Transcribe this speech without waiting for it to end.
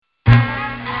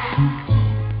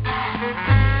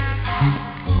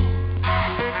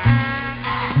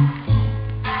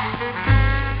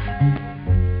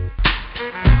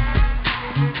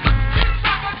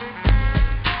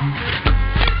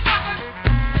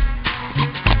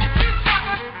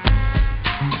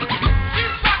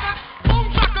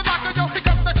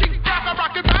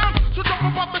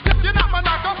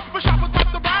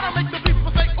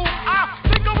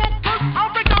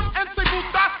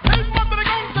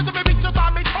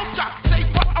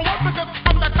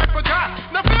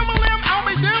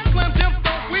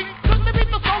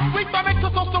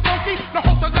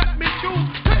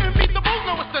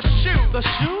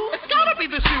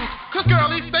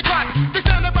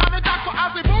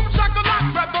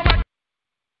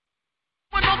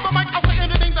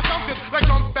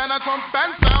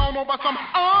over some,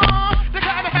 they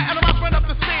got in a hat and a mouse ran up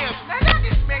the stairs. Now that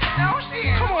just makes no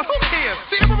sense. Come on, who cares?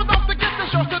 See, everyone else to get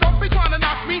the show, so don't be trying to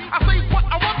knock me. I say what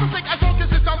I want to think as long as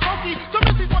it sounds funky. Some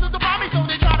MCs wanted to buy me, so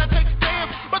they try to take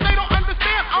stands. But they don't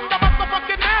understand, I'm the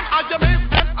motherfucking man. I demand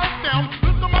and up down,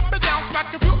 lift them up and down,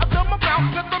 smack a few of them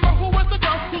around, let them know who is the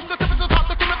gun, who's the tip of the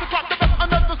top, the cream of the crop, the best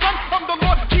under the sun. I'm the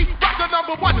Lord Chief Rocker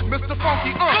number one, Mr.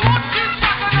 Funky. The Lord Chief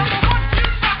Rocker number one.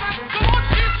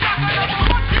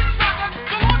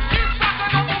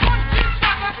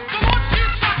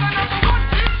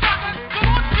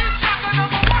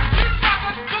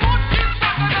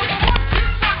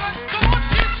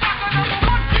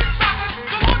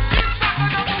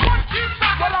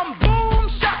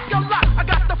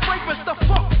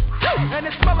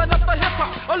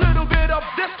 A little bit of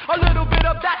this, a little bit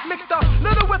of that, mixed up,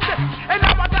 little with this. And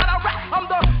now I gotta rap, I'm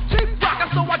the chief rocker,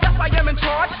 so I guess I am in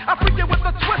charge. I freak it with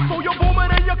a twist, so you're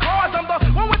booming in your cars. I'm the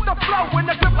one with the flow, in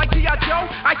the grip like G.I. Joe.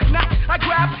 I snap, I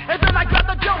grab, and then I grab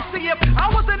the dough. See, if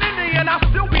I was an Indian, I'd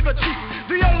still be the chief.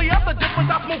 The only other difference,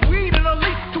 I smoke weed in a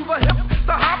leaf. To the hip,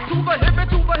 the hop, to the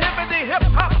hippity hip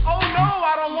hop. Oh no,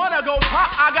 I don't wanna go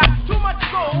pop. I got too much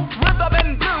soul, rhythm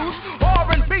and blues,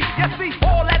 R&B. Yes, see,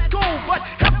 all that's cool, but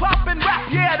hip hop and rap,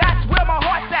 yeah, that's where my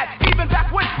heart's at. Even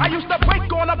back when I used to break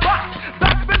on a box,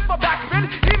 backspin for backspin,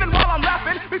 even while I'm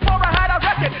rapping. Before I had a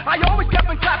record, I always kept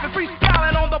on clapping,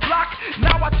 freestyling on the block.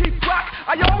 Now I chief rock,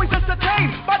 I always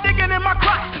entertain by digging in my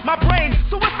crotch, my brain.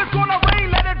 So if it's gonna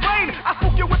rain, let it rain. I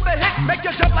spook you with the hit, make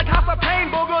you jump like House of Pain.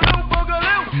 Boogaloo,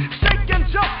 boogaloo, shake and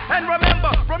jump. And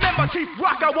remember, chief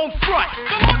rock, I won't front.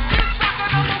 The Lord Chief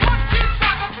Rocker, number one Chief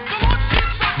Rocker. The Lord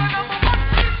Chief Rocker, number one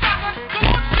Chief Rocker. The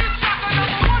Lord Chief Rocker, number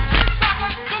one Chief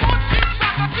Rocker. The Lord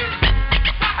Chief Rocker.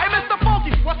 Hey, Mr.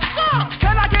 Funky, what's up?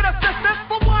 Can I get assistance?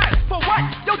 For what? For what?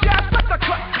 Yo, Jazz, let the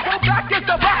cut. Go back is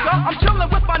the rocker. I'm chilling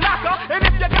with my knocker. And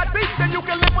if you got beef, then you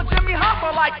can live with Jimmy Hoffa.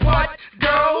 Like what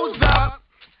goes up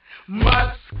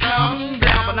must come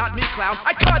down, but not me, clown.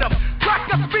 I cut him. Crack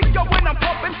the speaker when I'm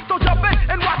pumping. So jump in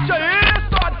and watch your ears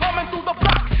start humming through the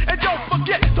block. And don't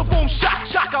forget to boom, shock,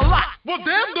 shock a lot. Well,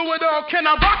 damn, do it all. Can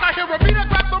I rock? I hear a beat, I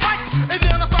grab the mic. And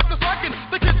then I start to sucking.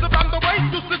 The kids around the way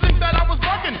used to think that I was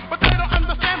bugging. But they don't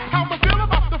understand how I feel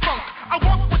about the funk. I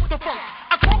walk with the funk.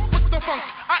 I talk with the funk.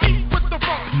 I eat with the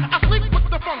funk. I sleep with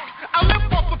the funk. I live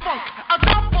off the funk. I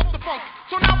jump off the funk.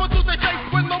 So now what do they say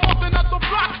when they're walking up the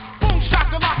block? Boom,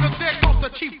 shock a lot, cause there goes the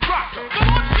Chief Rocker. The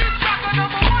Lord Chief Rocker,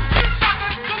 number one Chief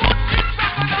Rocker. The Lord Chief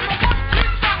Rocker, number one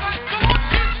Chief Rocker. The Lord Chief Rocker,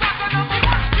 number one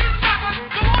Chief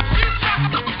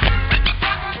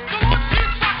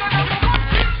Rocker. The Lord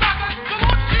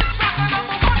Chief Rocker,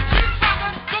 number one Chief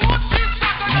Rocker. The Lord Chief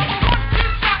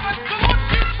Rocker,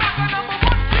 number one Chief Rocker. The Lord Chief Rocker, number one Chief Rocker. The Lord Chief Rocker, number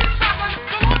one Chief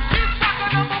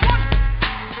Rocker.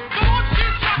 The Lord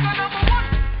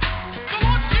Chief Rocker, number one Chief Rocker. The Lord Chief Rocker,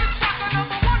 number one. The Lord Chief Rocker, number one.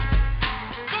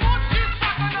 The Lord Chief Rocker, number one. The Lord Chief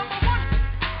Rocker, number one.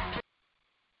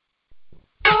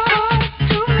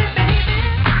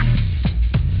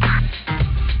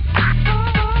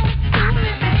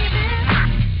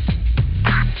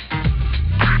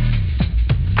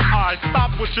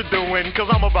 Stop what you're doing, cause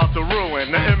I'm about to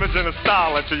ruin the image and the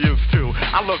style that you're used to.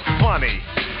 I look funny,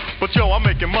 but yo, I'm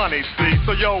making money, see?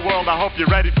 So yo, world, I hope you're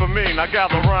ready for me. Now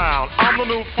gather round. I'm the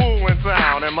new fool in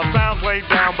town, and my sound's laid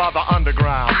down by the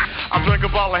underground. I drink a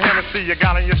bottle of Hennessy you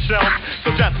got on your shelf,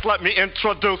 so just let me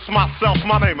introduce myself.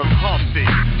 My name is Humpty,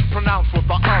 pronounced with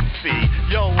the umpty.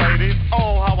 Yo, ladies,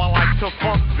 oh, how I like to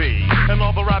funk thee. And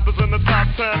all the rappers in the top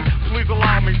 10, please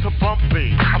allow me to bump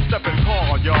thee. I'm stepping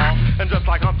tall, y'all, and just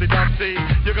like Humpty Dumpty,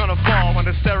 you're gonna fall when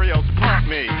the stereos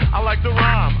pump me. I like to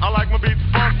rhyme, I like my beats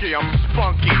funky, I'm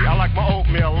spunky. I like my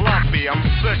oatmeal lumpy, I'm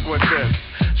sick with this.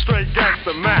 Straight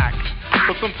gangster Mac.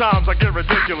 But sometimes I get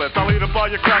ridiculous. I'll eat up all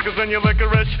your crackers and your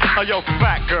licorice. Oh, yo,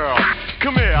 fat girl,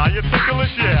 come here, are you ticklish?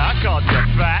 Yeah, I called you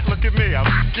fat. Look at me, I'm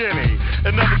skinny.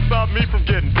 It never stopped me from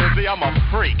getting busy. I'm a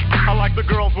freak. I like the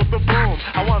girls with the boom.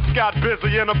 I once got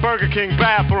busy in a Burger King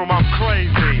bathroom. I'm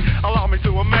crazy. Allow me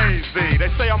to amaze thee. They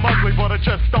say I'm ugly, but it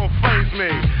just don't faze me.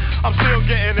 I'm still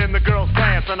getting in the girls'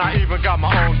 pants, and I even got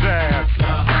my own dance. The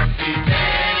Humpty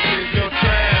Dance is your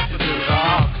chance to do the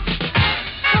hump.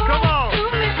 Come on.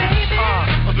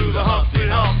 Do the Humpty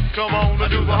Hump. Come on, I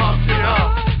do the Humpty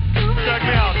Hump. Check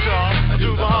me out, y'all. I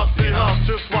do the Humpty Hump.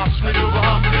 Just watch me do the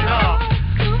Humpty Hump.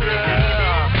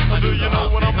 Yeah. Do you know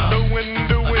what I'm doing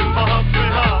my Humpty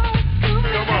Hump?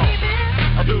 Come on.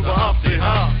 I do the Humpty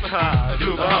Hump. I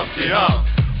do the Humpty Hump.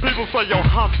 People say, yo,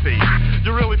 Humpty,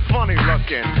 you're really funny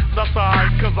looking. That's alright,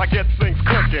 cause I get things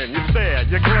cooking. You stare,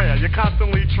 you glare, you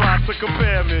constantly try to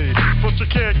compare me, but you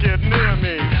can't get near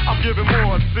me. I'm giving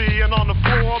more C, and on the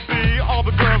floor B, all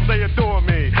the girls, they adore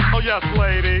me. Oh yes,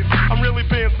 ladies, I'm really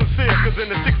being sincere, cause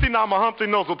in the 69 how my Humpty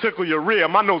nose will tickle your rear.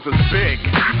 My nose is big.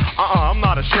 I'm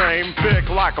not ashamed, big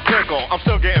like a pickle. I'm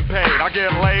still getting paid. I get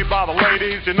laid by the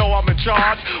ladies, you know I'm in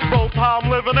charge. Both how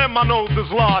I'm living and my nose is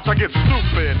large. I get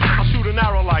stupid. I shoot an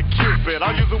arrow like Cupid.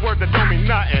 I use a word that don't mean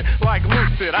nothing, like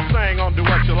lucid. I sang on Do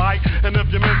What You Like, and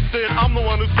if you missed it, I'm the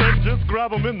one who said just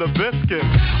grab 'em in the biscuit.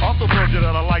 Also told you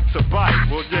that I like to bite.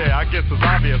 Well, yeah, I guess it's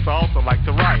obvious I also like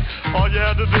to write. All you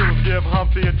had to do was give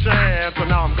Humpty a chance,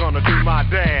 and now I'm gonna do my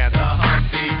dance. The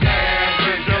Humpty dance,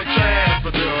 here's your chance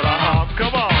to do the hump.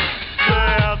 Come on.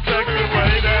 Yeah, sexy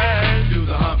lady. Do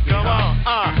the Humpty Come on,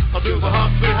 I'll do the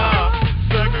Humpty Hump.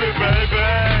 Sexy baby.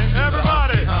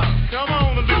 Everybody, come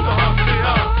on and do the Humpty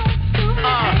Hump.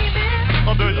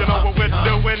 Oh, do you know what we're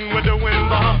doing? We're doing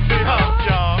the Humpty Hump,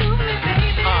 y'all.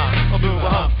 I'll do the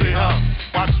Humpty Hump.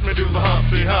 Watch me do the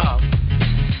Humpty Hump.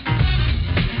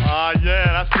 Yeah,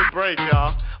 that's the break,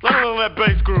 y'all. Let me that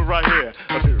bass groove right here.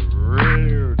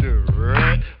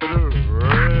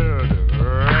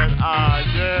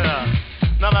 Yeah.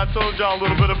 Now that I told y'all a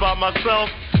little bit about myself,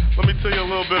 let me tell you a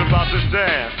little bit about this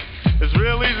dance. It's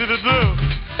real easy to do.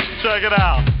 Check it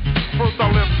out. First I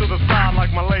limped to the side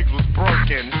like my leg was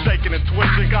broken, shaking and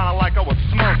twitching kinda like I was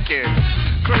smoking.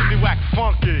 Crazy, whack,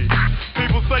 funky.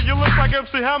 People say you look like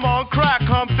MC Hammer on crack,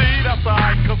 Humpty. That's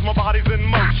alright, cause my body's in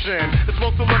motion. It's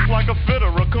supposed to look like a fit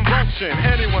or a convulsion.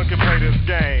 Anyone can play this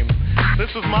game.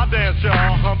 This is my dance,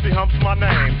 y'all. Humpty Hump's my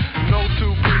name. No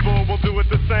two people will do it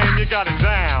the same. You got it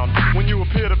down when you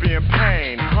appear to be in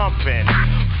pain. Humping,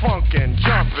 funkin',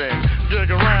 jumping,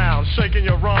 jig around, shaking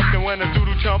your rump. And when a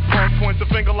doodle chump punk points a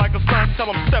finger like a stunt,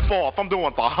 tell him step off. I'm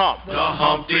doing the hump. The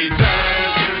Humpty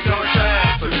dance, here's your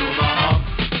chance to do the hump.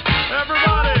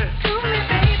 Everybody,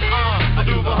 I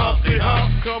do the Humpty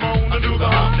Hump. Come on and do the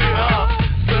Humpty Hump.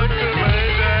 Sexy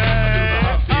lady,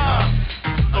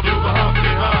 I do the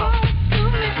Humpty Hump.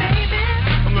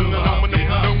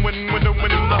 We're doing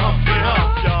the Humpty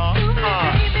Hump, y'all.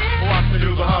 Watch me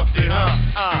do the Humpty Hump.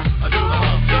 I do the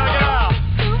Humpty Hump. Check it out,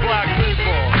 black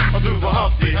people. I do the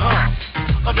Humpty Hump.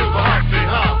 I do the Humpty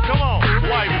Hump. Come on,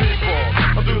 white people.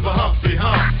 I do the Humpty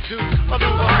Hump. I do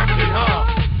the Humpty Hump.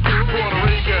 Puerto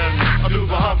Rican. I do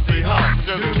the Humpty Hump.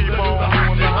 Just keep on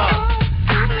doing the hump.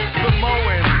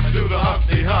 Samoan. I do the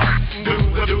Humpty Hump.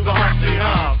 I do the Humpty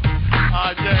Hump.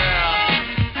 Yeah.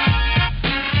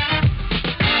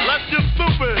 Let's get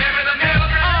stupid.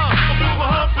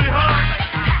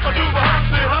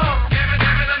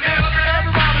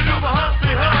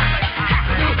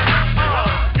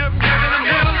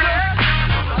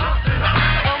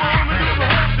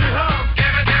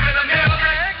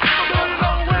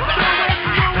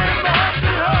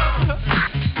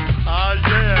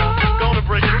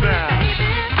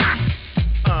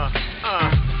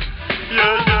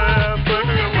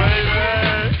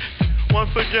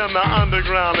 Again, the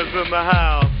underground is in the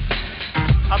house.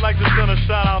 I'd like to send a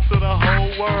shout out to the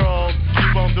whole world.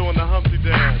 Keep on doing the Humpty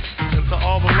dance. And to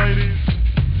all the ladies,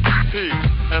 peace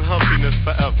and humpiness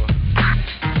forever.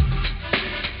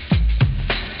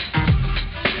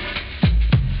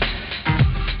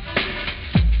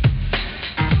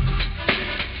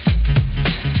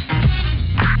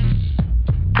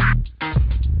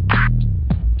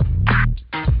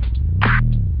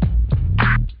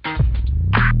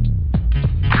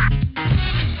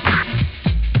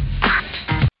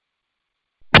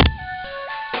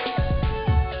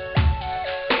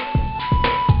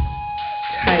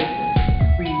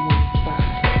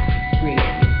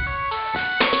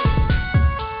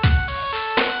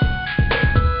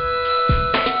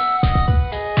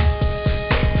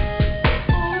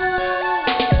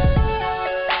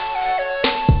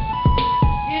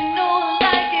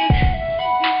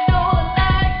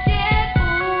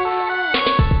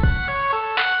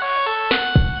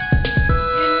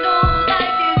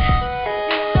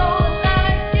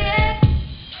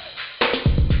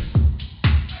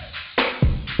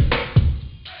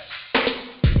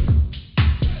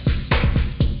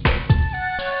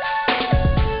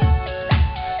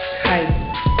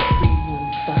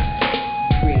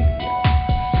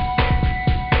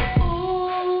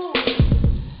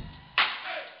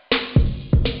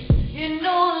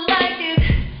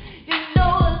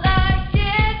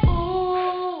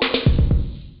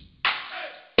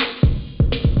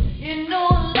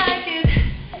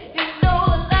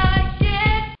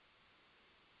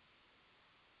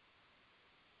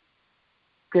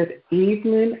 Good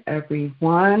evening,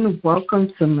 everyone.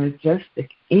 Welcome to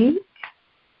Majestic Inc.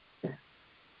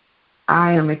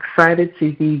 I am excited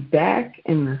to be back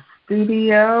in the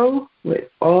studio with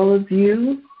all of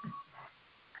you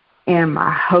and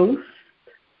my host,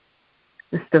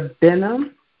 Mr.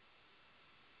 Benham.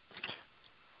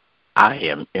 I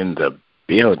am in the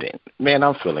building. Man,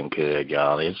 I'm feeling good,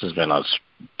 y'all. This has been a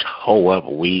toe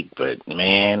up week, but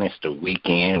man, it's the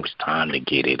weekend. It's time to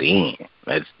get it in.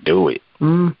 Let's do it.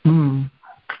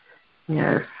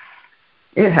 Yes.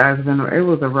 It has been. It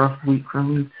was a rough week for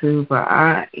me too, but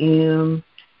I am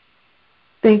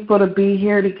thankful to be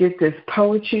here to get this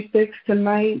poetry fix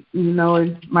tonight. You know,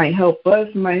 it might help us,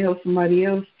 it might help somebody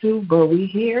else too, but we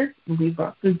here and we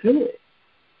about to do it.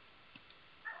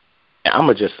 I'm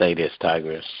gonna just say this,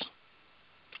 Tigress.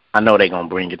 I know they're gonna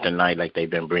bring it tonight, like they've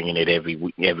been bringing it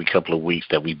every couple of weeks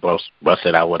that we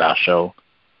busted out with our show.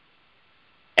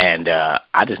 And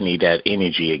I just need that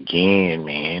energy again,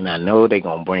 man. I know they're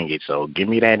gonna bring it, so give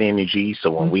me that energy.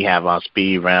 So when we have our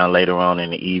speed round later on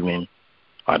in the evening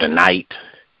or the night,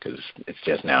 because it's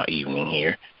just now evening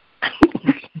here,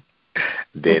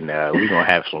 then we're gonna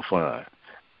have some fun.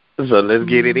 So let's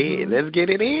get it in. Let's get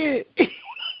it in.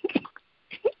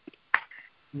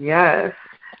 Yes.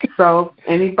 So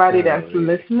anybody that's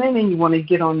listening and you want to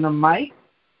get on the mic,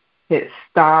 hit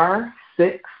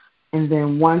 *6 and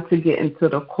then 1 to get into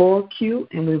the call queue,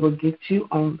 and we will get you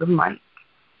on the mic.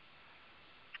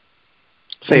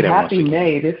 Say and that Happy once again.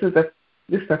 May. This is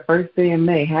the first day in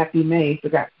May. Happy May.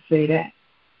 Forgot to say that.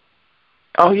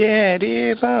 Oh yeah, it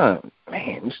is, huh?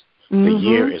 Man, the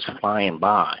year is flying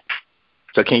by.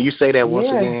 So can you say that once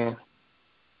again?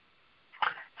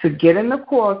 To get in the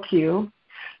call queue,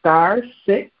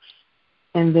 *6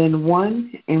 and then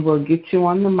 1, and we'll get you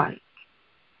on the mic.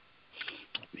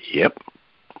 Yep,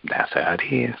 that's how it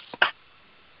is.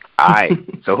 All right,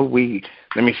 so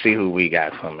let me see who we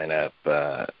got coming up.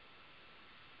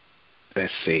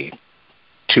 Let's see,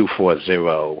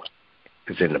 240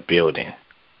 is in the building.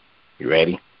 You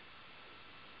ready?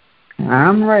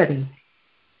 I'm ready.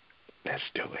 Let's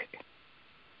do it.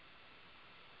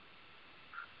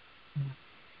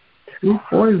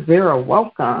 240,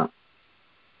 welcome.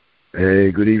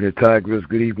 Hey, good evening, Tigress.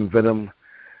 Good evening, Venom.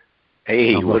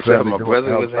 Hey, what's up, my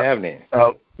brother? What's happening?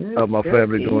 How's my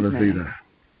family doing this evening?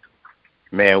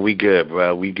 Man, we good,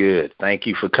 bro. We good. Thank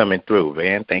you for coming through,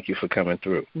 man. Thank you for coming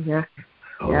through. Yeah.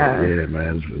 Yeah,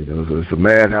 man. It's a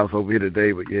madhouse over here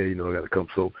today, but yeah, I got to come.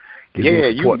 So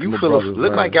you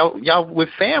look like y'all with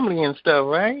family and stuff,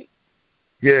 right?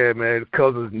 Yeah, man.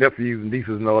 Cousins, nephews,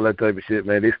 nieces, and all that type of shit,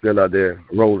 man. They still out there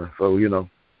rolling. So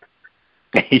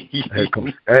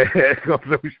come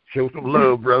show some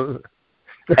love, brother.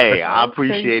 Hey, I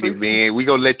appreciate it, man. We're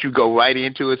going to let you go right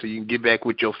into it so you can get back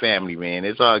with your family, man.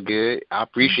 It's all good. I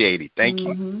appreciate it. Thank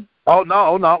you. Oh,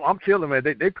 no, I'm chilling, man.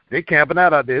 They camping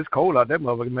out there. It's cold out there,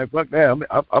 motherfucker, man. Fuck that. I'm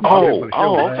here for the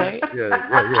show, man. Okay. Yeah,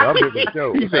 I'm here for the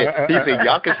show. He said,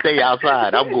 y'all can stay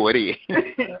outside. I'm going in.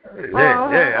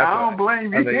 I don't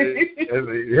blame you.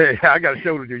 Yeah, I got a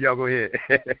show to do. Y'all go ahead.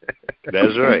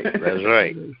 That's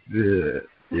right.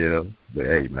 Yeah. But,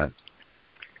 hey, man.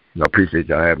 I appreciate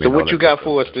y'all having me. So what you got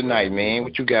for us tonight, man?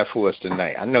 What you got for us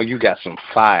tonight? I know you got some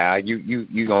fire.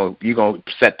 You gonna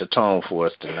set the tone for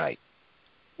us tonight.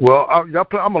 Well, I'm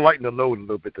gonna lighten the load a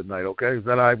little bit tonight. Okay, is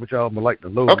that all right with y'all? I'm gonna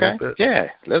lighten the load a little bit. Yeah,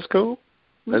 that's cool.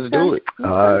 Let's do it.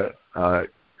 All right.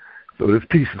 So this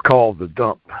piece is called "The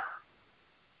Dump."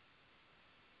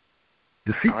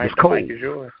 The seat was cold. The mic is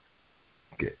yours.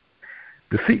 Okay.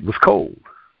 The seat was cold.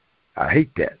 I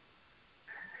hate that,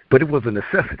 but it was a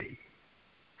necessity.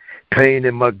 Pain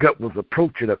in my gut was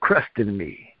approaching a crest in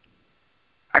me.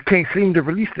 I can't seem to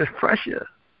release this pressure.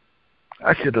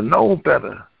 I should have known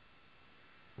better.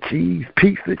 Cheese,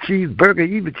 pizza, cheeseburger,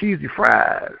 even cheesy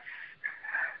fries.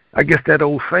 I guess that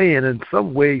old saying in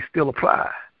some ways still applies.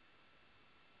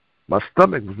 My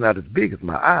stomach was not as big as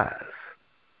my eyes.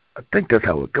 I think that's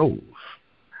how it goes.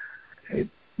 It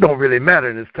don't really matter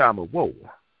in this time of woe.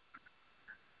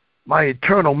 My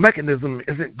internal mechanism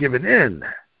isn't giving in.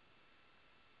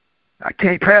 I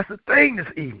can't pass a thing this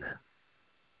evening.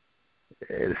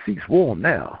 Yeah, the seat's warm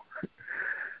now.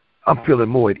 I'm feeling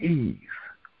more at ease.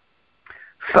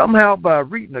 Somehow by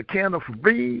reading a can of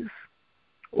Febreze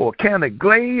or a can of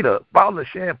Glade or a bottle of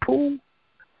shampoo,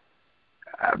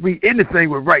 I read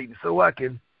anything with writing so I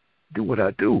can do what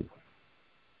I do.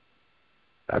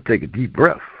 I take a deep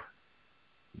breath,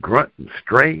 grunt and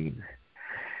strain.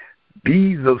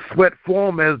 Beads of sweat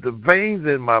form as the veins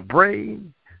in my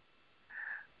brain.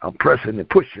 I'm pressing and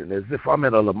pushing as if I'm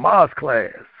in a Lamaze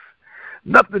class.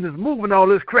 Nothing is moving all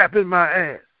this crap in my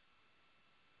ass.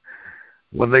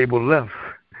 One label left,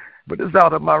 but it's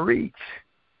out of my reach.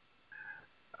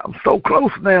 I'm so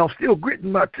close now, I'm still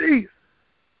gritting my teeth.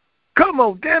 Come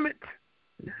on, damn it.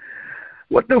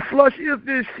 What the flush is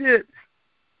this shit?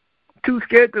 Too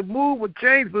scared to move or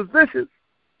change positions.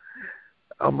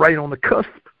 I'm right on the cusp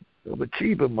of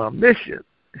achieving my mission.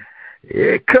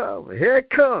 Here it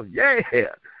comes, yeah.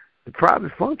 The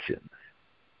private function.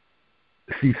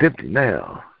 The seat's empty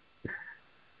now.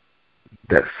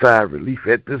 That sigh of relief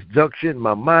at this junction,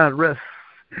 my mind rests.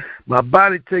 My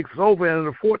body takes over, and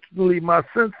unfortunately my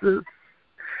senses,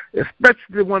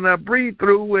 especially when I breathe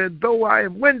through, and though I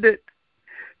am winded,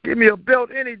 give me a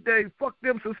belt any day, fuck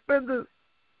them suspenders.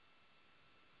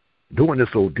 Doing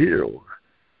this ordeal,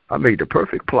 I made the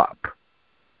perfect plop.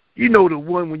 You know the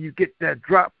one when you get that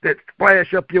drop that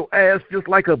splash up your ass just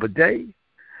like a bidet?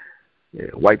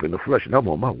 Yeah, wiping the flush, and I'm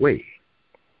on my way.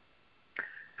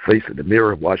 Face in the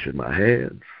mirror, washing my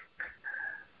hands.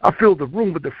 I fill the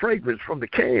room with the fragrance from the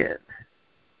can.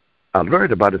 I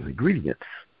learned about its ingredients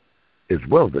as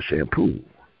well as the shampoo.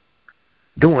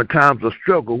 During times of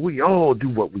struggle, we all do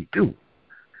what we do.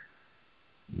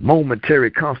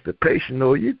 Momentary constipation,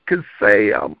 or you could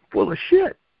say I'm full of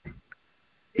shit.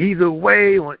 Either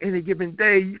way, on any given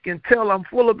day, you can tell I'm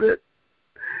full of it.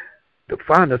 The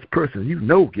finest person you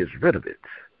know gets rid of it.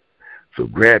 So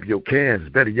grab your cans,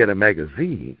 better yet a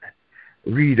magazine.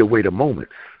 Read away the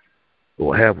moments,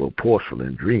 or have a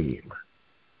porcelain dream.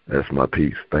 That's my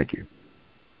piece. Thank you.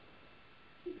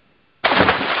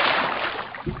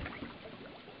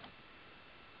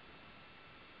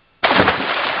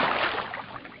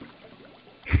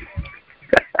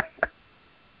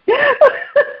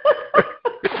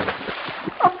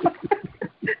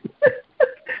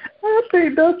 I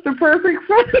think that's the perfect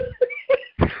sentence.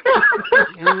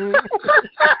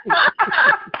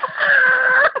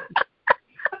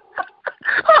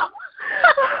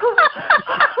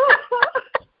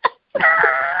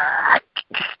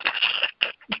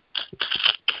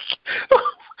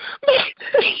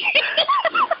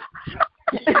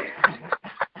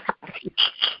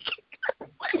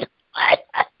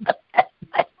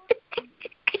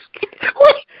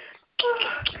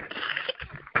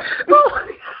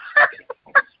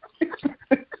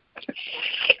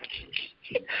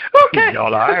 Okay.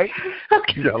 Y'all all right?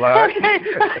 Okay. Y'all all right?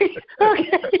 Okay. Oh,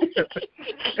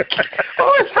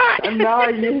 it's hot. No,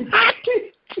 you.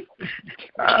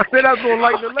 I said I was going to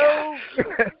lighten the load.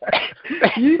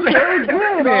 You sure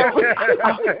good.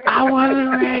 I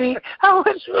wasn't ready. I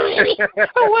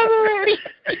wasn't ready.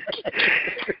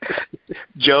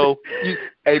 Joe,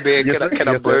 hey man, can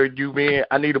I burn you, man?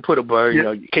 I need to put a burn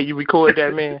on you. Can you record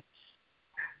that, man?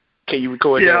 Can you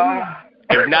record that?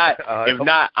 If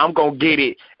not, I'm gonna get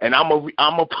it and I'm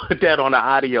gonna put that on the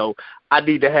audio. I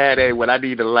need to have that when I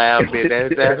need to laugh, man.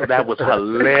 That was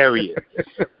hilarious.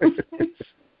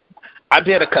 I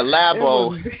did a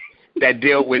collabo that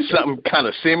dealt with something kind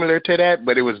of similar to that,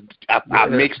 but it was I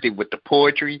mixed it with the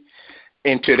poetry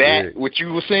into that, what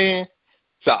you were saying.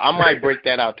 So I might break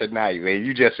that out tonight, man.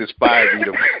 You just inspired me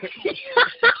to.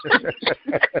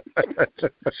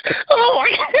 Oh my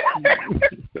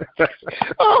God!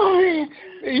 Oh man,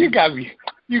 you got me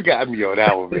on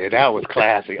that one, man. That was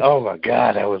classic. Oh my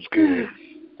God, that was good.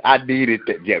 I needed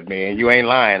that, yeah, man. You ain't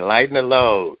lying. Lighten the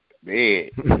load, man.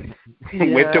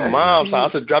 Went to mom's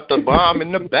house and dropped a bomb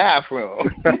in the bathroom.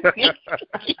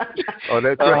 Oh,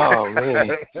 that's right. Oh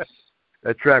man.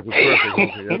 That track was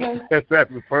perfect. That track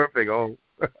was perfect. Oh,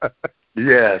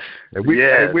 yes. And we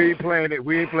ain't playing it.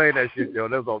 We ain't playing that shit, yo.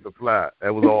 That was off the fly.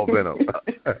 That was all Venom.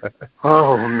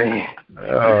 Oh man.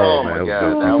 Oh my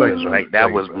God. That was right.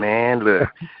 That was, man.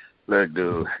 Look,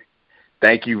 dude.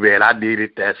 Thank you, man. I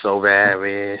needed that so bad,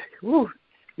 man. Woo.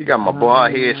 You got my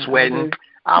bald head sweating.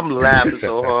 I'm laughing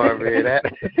so hard, man.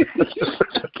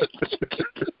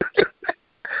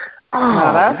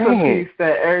 Now, that's a piece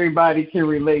that everybody can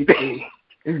relate to.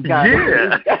 It's got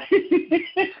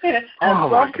at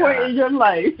some point in your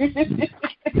life.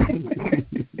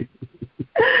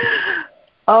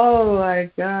 Oh my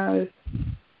gosh.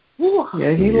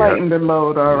 Yeah, he lightened the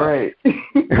load all right.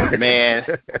 Man,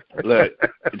 look,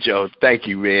 Joe, thank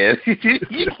you, man.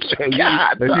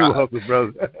 God, you're welcome,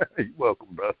 brother. You're welcome,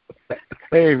 brother.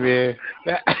 Hey, man.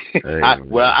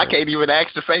 I can't even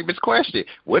ask the famous question.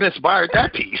 What inspired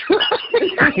that piece?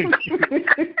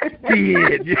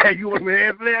 Yeah, you want me to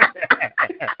answer that?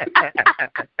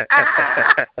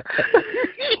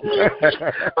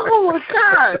 Oh, my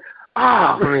God.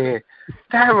 Oh, man.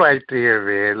 That right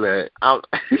there, man. Look,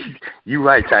 you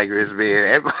right, Tigress,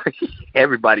 man.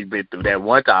 Everybody been through that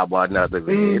one time or another,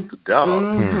 man. It's a dog.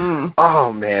 Mm-hmm.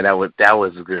 Oh, man, that was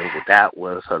good. That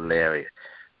was hilarious.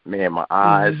 Man, my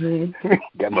eyes,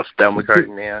 got my stomach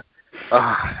hurting now.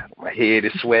 Oh, my head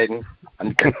is sweating.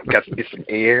 I got to get some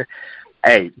air.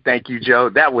 Hey, thank you,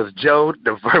 Joe. That was Joe,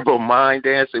 the verbal mind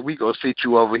dancer. We gonna sit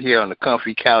you over here on the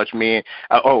comfy couch, man.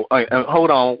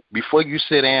 Hold on. Before you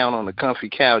sit down on the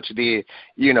comfy couch, there,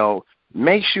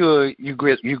 make sure you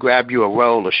grab you a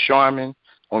roll of Charmin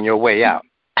on your way out.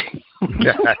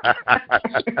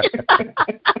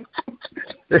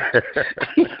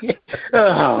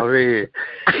 Oh man,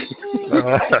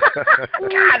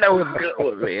 God, that was good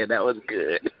one, man. That was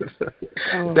good.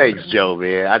 Thanks, Joe,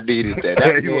 man. I needed that.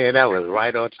 That was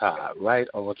right on time. Right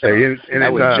on time. Hey,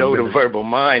 that was Joe, the verbal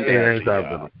mind.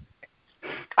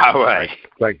 All right.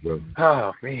 Thanks, bro.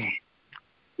 Oh man.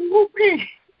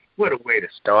 What a way to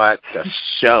start the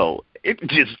show. It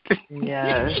just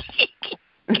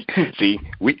See,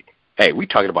 we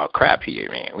talking about crap here,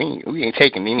 man. We ain't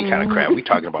taking any kind of crap. We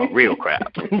talking about real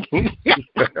crap.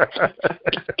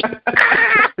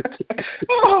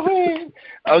 Oh man.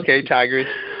 Okay, Tigers.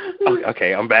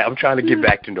 Okay, I'm back. I'm trying to get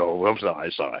back to normal. I'm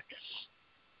sorry.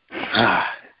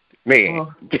 Man,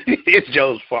 it's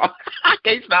Joe's fault. I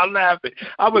can't stop laughing.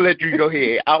 I'm gonna let you go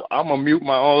ahead. I'm gonna mute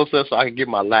my own self so I can get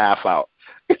my laugh out.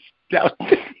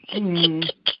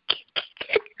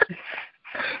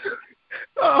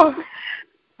 Oh.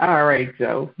 All right,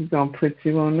 Joe. We're going to put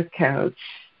you on the couch.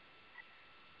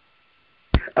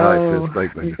 All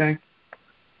right, sis. Thanks,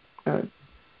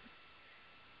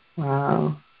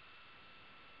 wow.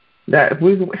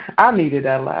 I needed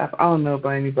that laugh. I don't know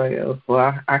about anybody else.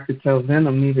 Well, I could tell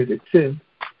Venom needed it too.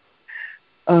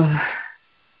 We're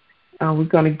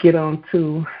going to get on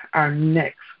to our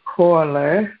next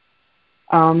caller.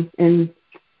 And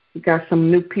we got some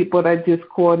new people that just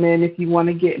called in. If you want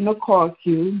to get in the call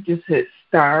queue, just hit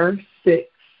 *6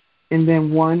 and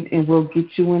then 1, and we'll get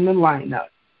you in the lineup.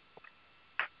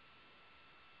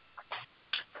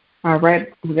 All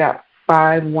right, we got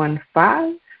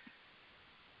 515.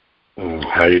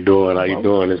 How you doing?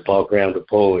 It's Paul Cram, the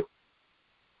poet.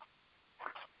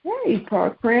 Hey,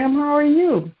 Paul Cram, how are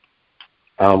you?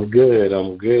 I'm good.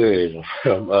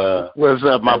 What's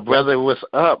up, my brother? What's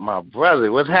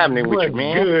happening with you,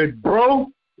 man? What's good,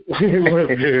 bro?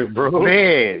 What's good, bro?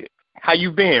 Man, how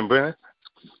you been, bro?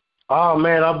 Oh,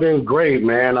 man, I've been great,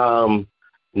 man.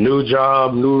 New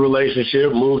job, new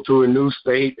relationship, moved to a new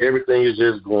state. Everything is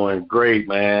just going great,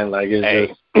 man. Like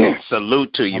it's just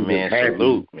salute to you, man.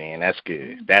 Salute, man. That's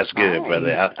good. That's good,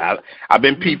 brother. I've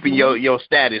been peeping your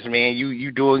status, man.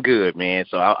 You doing good, man.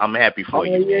 So I'm happy for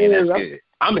you, man. That's good.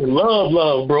 I'm in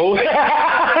love, bro.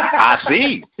 I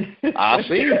see. That's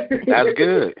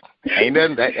good. Ain't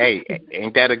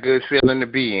that a good feeling to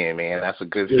be in, man? That's a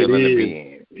good feeling to be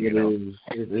in. You know.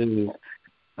 It is.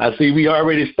 I see we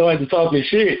already started talking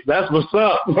shit. That's what's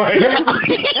up. Right?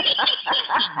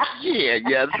 Yeah,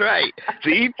 that's right.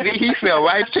 See, he fell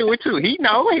right to it too. He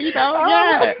know,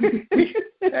 yeah.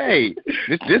 Hey,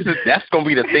 that's gonna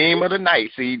be the theme of the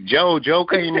night. See, Joe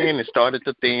came in and started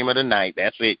the theme of the night.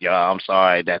 That's it, y'all. I'm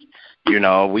sorry. That's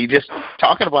we just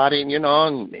talking about it, and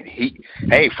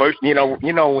first, when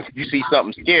you see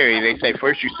something scary, they say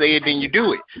first you say it, then you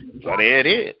do it. So there it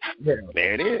is. Yeah.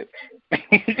 There it is.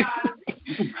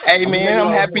 Hey, man,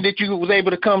 I'm happy that you was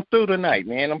able to come through tonight,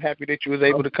 man.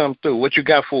 What you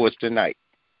got for us tonight?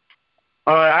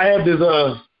 I have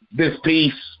this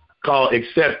piece called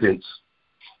Acceptance.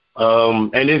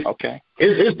 And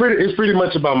it's pretty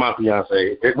much about my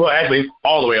fiance. Actually, it's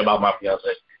all the way about my fiance.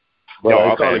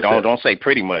 Okay. Don't say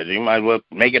pretty much. You might as well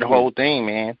make it a whole thing,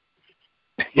 man.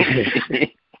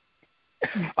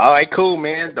 All right, cool,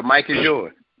 man. The mic is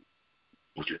yours.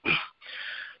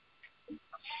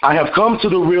 I have come to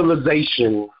the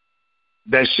realization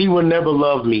that she will never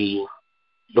love me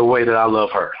the way that I love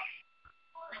her.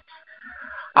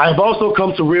 I have also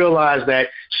come to realize that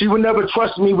she will never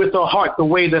trust me with her heart the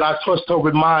way that I trust her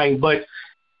with mine, but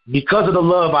because of the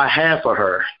love I have for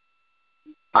her,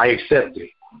 I accept it.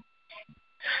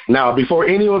 Now, before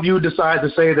any of you decide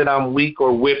to say that I'm weak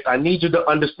or whipped, I need you to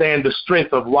understand the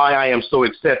strength of why I am so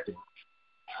accepting.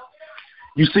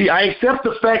 You see, I accept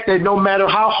the fact that no matter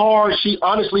how hard she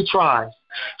honestly tries,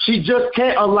 she just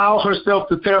can't allow herself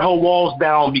to tear her walls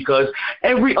down because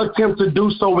every attempt to do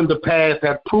so in the past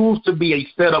has proved to be a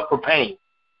setup for pain.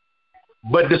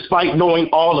 But despite knowing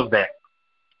all of that,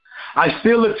 I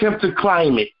still attempt to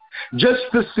climb it just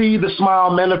to see the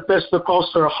smile manifest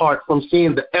across her heart from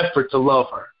seeing the effort to love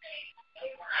her.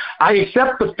 I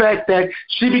accept the fact that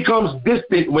she becomes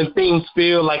distant when things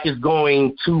feel like it's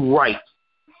going too right.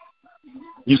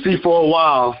 You see, for a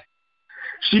while,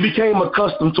 she became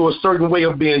accustomed to a certain way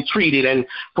of being treated, and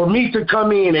for me to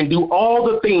come in and do all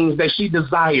the things that she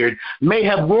desired may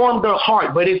have warmed her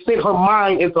heart, but it sent her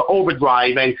mind into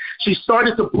overdrive, and she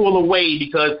started to pull away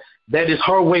because that is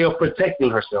her way of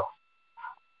protecting herself.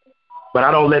 But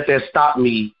I don't let that stop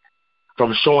me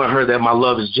from showing her that my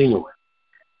love is genuine.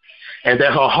 and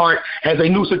that her heart has a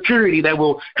new security that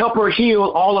will help her heal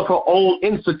all of her old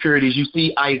insecurities. You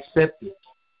see, I accept it.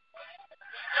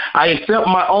 I accept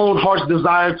my own heart's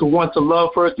desire to want to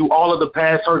love her through all of the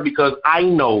past hurt because I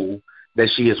know that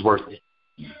she is worth it.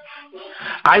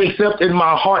 I accept in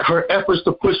my heart her efforts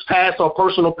to push past her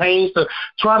personal pains to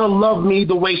try to love me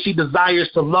the way she desires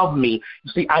to love me.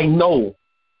 You see, I know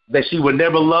that she would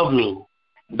never love me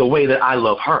the way that I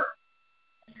love her.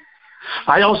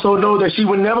 I also know that she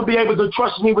would never be able to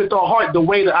trust me with her heart the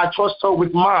way that I trust her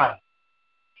with mine.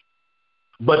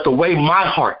 But the way my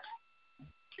heart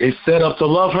is set up to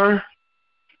love her,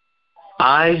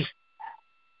 I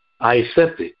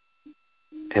accept it.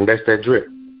 And that's that drip.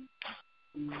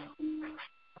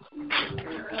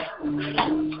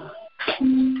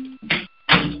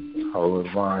 Hold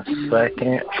on 1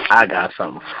 second. I got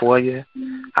something for you.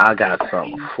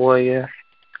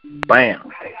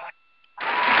 Bam.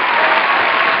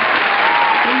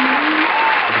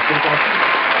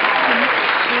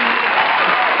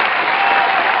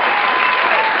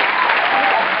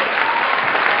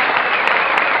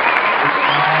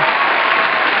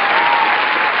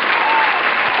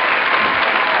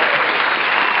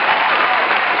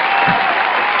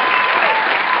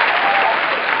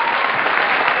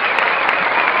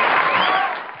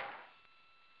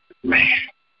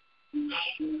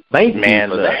 Thank you Man,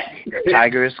 for look, that.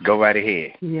 Tigress, go right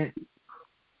ahead. Yeah,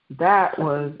 that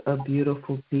was a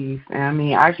beautiful piece. I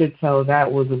mean, I could tell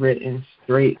that was written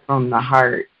straight from the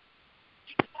heart.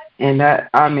 And that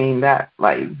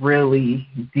like really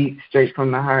deep, straight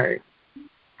from the heart.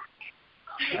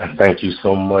 Thank you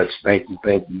so much. Thank you.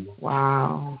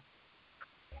 Wow.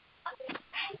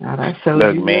 Now that shows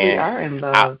Look, you man, really are in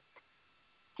love.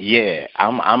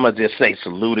 I'm gonna just say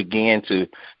salute again to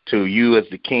you as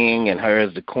the king and her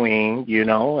as the queen, you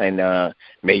know, and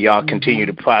may y'all continue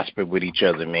to prosper with each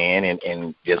other, man,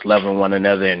 and just loving one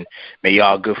another, and may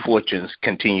y'all good fortunes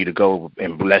continue to go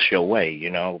and bless your way,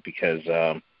 you know, because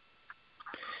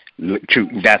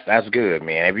that's good,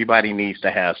 man. Everybody needs to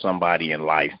have somebody in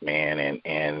life, man,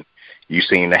 and you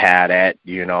seem to have that,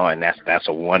 you know, and that's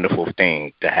a wonderful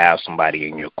thing to have somebody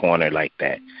in your corner like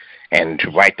that. And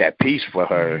to write that piece for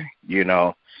her, you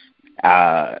know,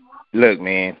 look,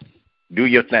 man, do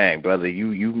your thing, brother.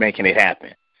 You making it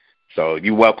happen. So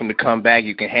you're welcome to come back.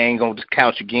 You can hang on the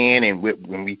couch again, and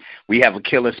when we have a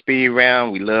killer speed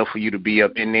round, we love for you to be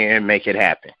up in there and make it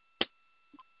happen.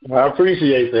 I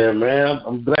appreciate that, man.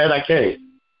 I'm glad I came.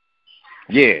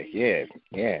 Yeah.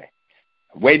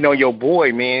 Waiting on your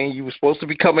boy, man. You were supposed to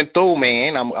be coming through,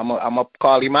 man. I'm gonna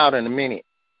call him out in a minute.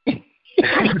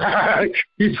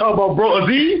 You talking about Bro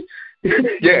Aziz?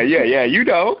 Yeah. You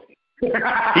know, he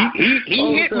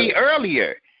hit me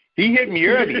earlier.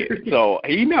 So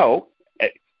he know.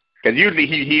 Because usually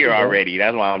he here already.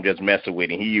 That's why I'm just messing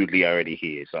with him. He usually already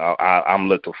here. So I'm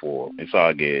looking for him. It's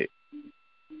all good.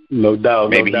 No doubt.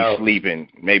 Maybe he's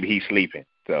sleeping.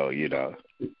 So, you know,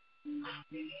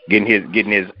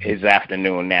 getting his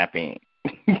afternoon nap in.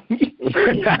 Well,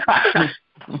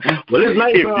 it's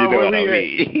nice. If you know what I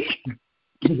mean.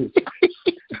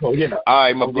 Oh, yeah. All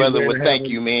right, my brother. Well, thank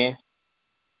you, man.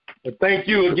 Well, thank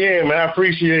you again, man. I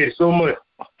appreciate it so much.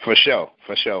 For sure,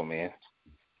 man.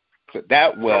 So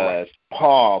that was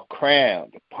Paul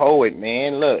Cram, the poet,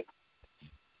 man. Look,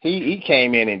 he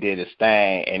came in and did his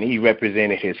thing, and he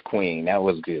represented his queen. That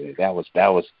was good.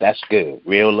 That's good.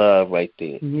 Real love right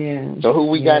there. Yeah. So who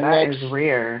we got next? That is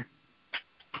rare.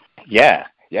 Yeah,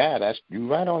 that's you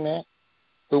right on that.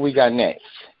 Who we got next?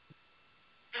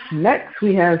 Next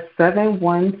we have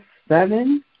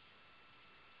 717.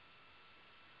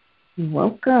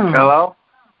 Welcome. Hello?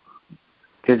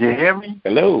 Did you hear me?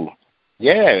 Hello.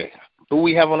 Yeah. Who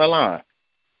we have on the line?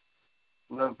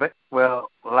 Well,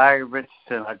 Larry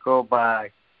Richardson. I go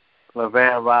by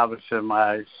LaVan Robinson,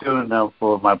 my pseudonym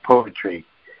for my poetry,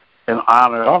 in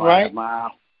honor of my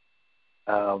mom,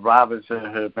 Robinson,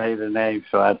 her maiden name.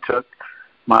 So I took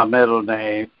my middle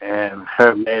name and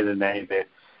her maiden name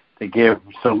to give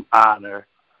some honor,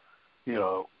 you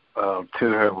know, to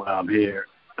her while I'm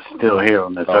still here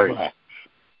on this earth. Right.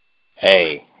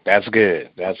 Hey, that's good.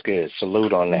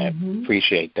 Salute on that.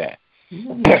 Appreciate that.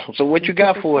 So what you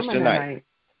got for us tonight?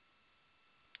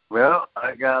 Well,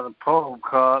 I got a poem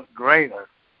called Greater.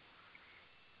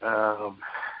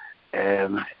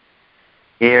 And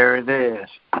here it is.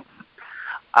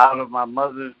 Out of my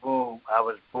mother's womb, I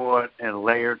was born and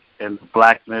layered in the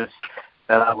blackness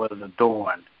that I was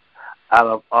adorned. Out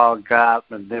of all God's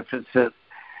magnificent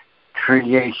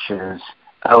creations,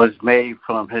 I was made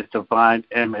from his divine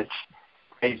image,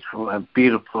 graceful and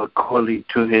beautiful according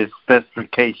to his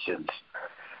specifications.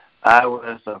 I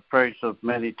was the first of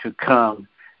many to come,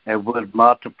 and would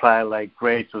multiply like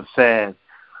grains of sand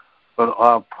on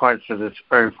all parts of this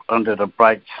earth under the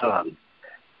bright sun.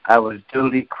 I was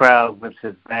duly crowned with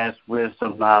his vast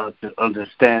wisdom, knowledge, and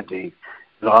understanding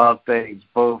in all things,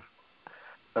 both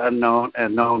unknown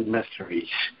and known mysteries.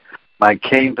 My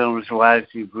kingdoms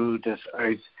wisely ruled this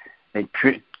earth and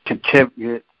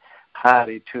contribute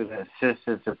highly to the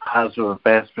assistance and positive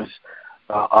advancements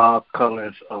of all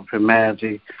colors of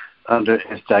humanity under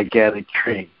its gigantic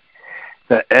tree.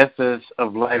 The essence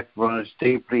of life runs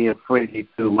deeply and freely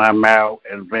through my marrow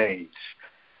and veins.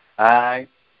 I,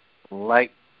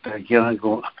 like the young,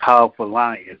 powerful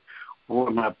lion,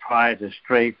 wore my pride and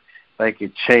strength like a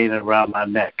chain around my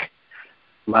neck.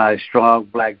 My strong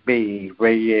black being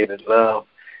radiated love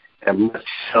and much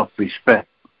self-respect.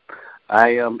 I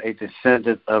am a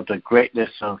descendant of the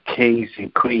greatness of kings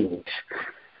and queens.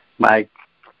 My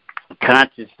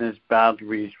consciousness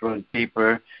boundaries run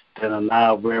deeper than the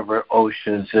Nile River,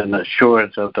 oceans, and the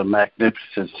shores of the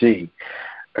magnificent sea.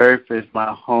 Earth is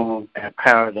my home and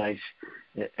paradise,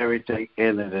 and everything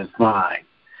in it is mine.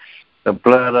 The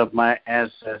blood of my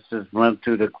ancestors run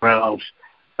through the grounds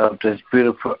of this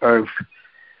beautiful earth.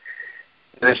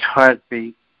 This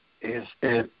heartbeat is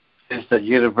the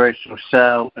universal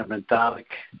sound and melodic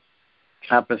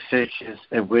compositions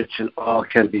in which all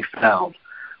can be found.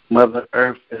 Mother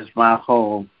Earth is my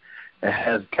home, and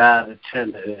has God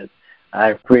intended it,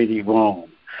 I freely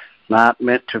roam, not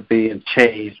meant to be in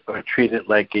chains or treated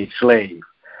like a slave.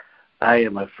 I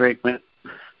am a fragment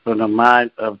from the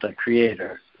mind of the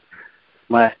Creator.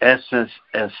 My essence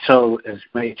and soul is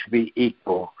made to be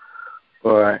equal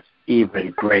or even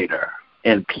greater.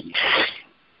 In peace.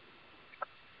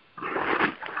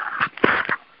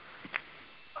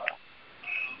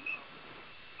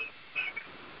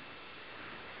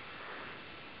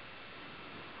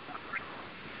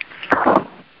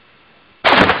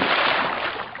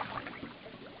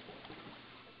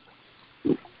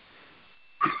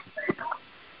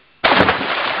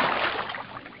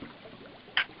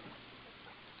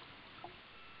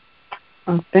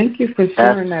 Thank you for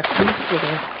sharing that piece with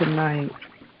us tonight.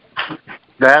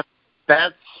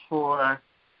 That's for,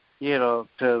 the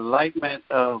enlightenment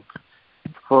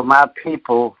for my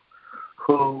people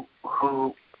who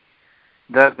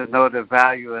doesn't know the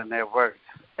value in their worth,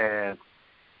 and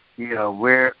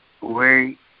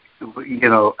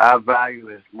our value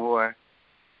is more.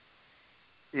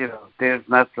 There's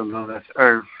nothing on this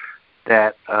earth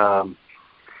that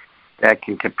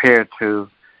can compare to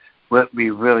what we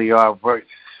really are worth.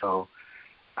 So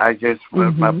I just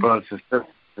want my brothers and sisters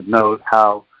to know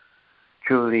how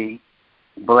truly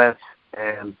blessed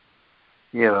and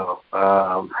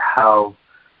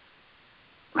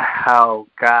how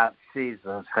God sees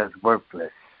us as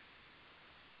worthless.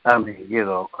 I mean,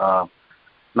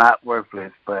 not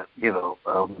worthless, but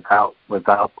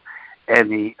without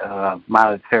any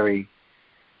monetary,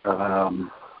 we're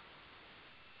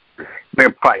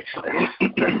priceless.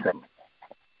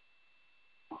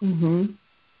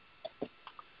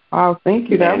 Wow, thank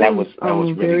you. Yeah, that was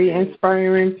really very good.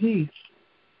 Inspiring piece.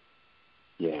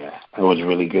 Yeah, that was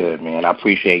really good, man. I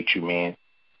appreciate you, man,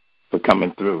 for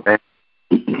coming through.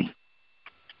 It's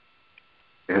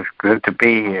good to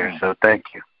be here, so thank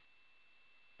you.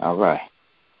 All right.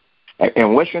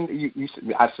 And what's your?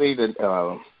 I see that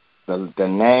the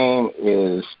name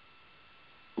is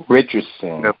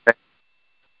Richardson.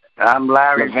 I'm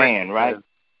Larry Levan, right?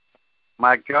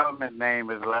 My government name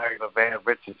is Larry Levan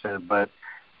Richardson, but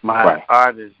my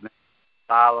artist name is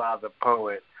Lala the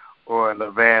Poet or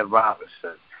Levan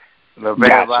Robinson.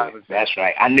 Robinson. That's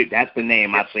right. I knew that's the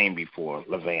name I've seen before,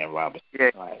 Levan Robinson.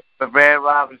 Yeah, right. Levan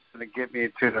Robinson to get me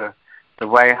into the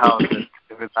White House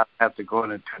without have to go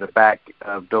into the back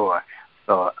door.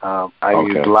 So I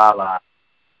use Lala,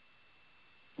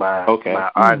 my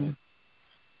artist.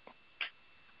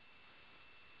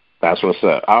 That's what's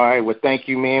up. All right. Well, thank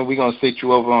you, man. We're gonna sit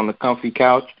you over on the comfy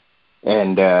couch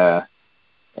and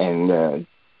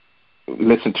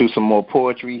listen to some more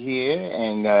poetry here.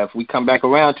 And if we come back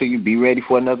around to you, be ready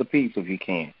for another piece if you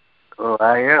can. Oh,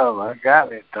 I am. I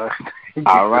got it.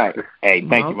 All right. Hey,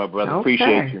 thank you, my brother. Okay.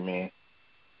 Appreciate you, man.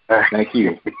 Thank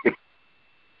you.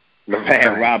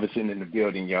 Levan Robinson in the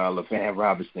building, y'all. Levan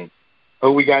Robinson.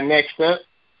 Who we got next up?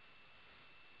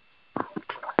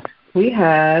 We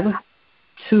have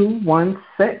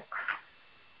 216.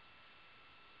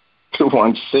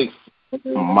 216.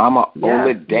 Mama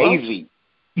Ola Daisy.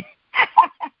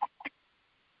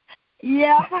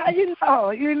 Yeah, how you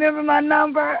know? You remember my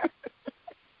number?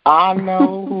 I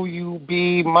know who you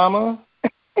be, Mama.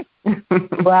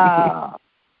 Wow.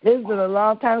 It's been a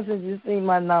long time since you've seen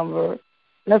my number.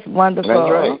 That's wonderful.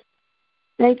 That's right.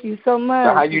 Thank you so much.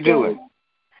 So how you doing?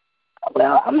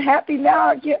 Well, I'm happy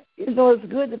now. It's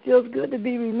good. It feels good to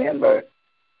be remembered.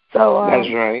 So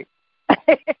that's right.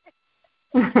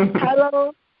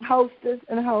 Hello, hostess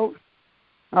and host.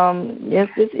 Yes,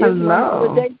 this is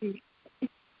Hello. my day.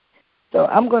 So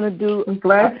I'm going to do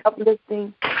an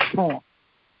uplifting poem.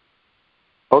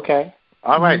 Okay.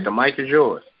 All right. The mic is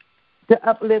yours. To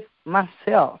uplift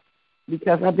myself,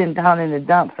 because I've been down in the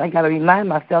dumps. I got to remind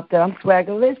myself that I'm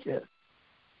swagalicious.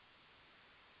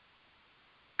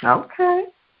 Okay.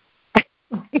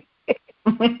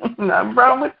 Nothing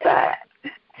wrong with that.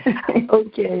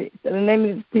 Okay. So the name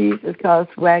of the piece is called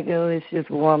Swagalicious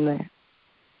Woman.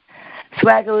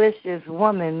 Swagalicious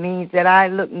woman means that I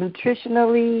look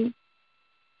nutritionally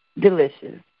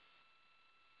delicious.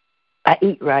 I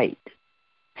eat right.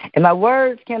 And my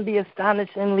words can be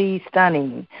astonishingly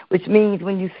stunning, which means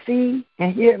when you see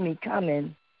and hear me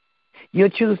coming, you'll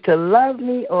choose to love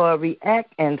me or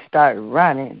react and start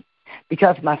running,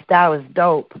 because my style is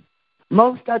dope.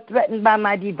 Most are threatened by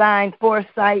my divine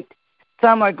foresight.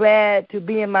 Some are glad to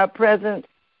be in my presence,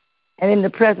 and in the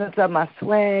presence of my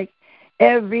swag,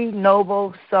 every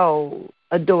noble soul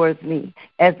adores me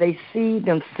as they see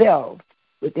themselves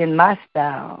within my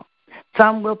style.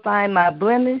 Some will find my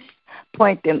blemish,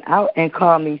 point them out, and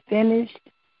call me finished.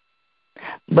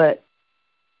 But,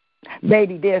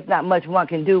 baby, there's not much one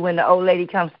can do when the old lady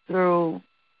comes through.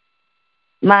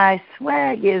 My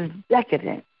swag is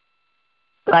decadent,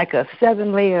 like a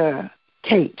 7-layer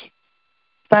cake,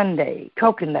 sundae,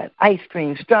 coconut, ice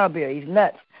cream, strawberries,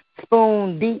 nuts,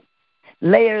 spoon deep,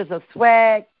 layers of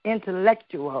swag,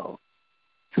 intellectual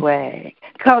swag,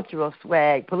 cultural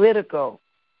swag, political,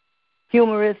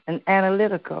 humorous and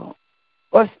analytical,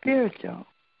 or spiritual.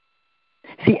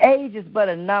 See, age is but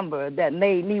a number that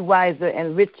made me wiser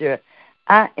and richer.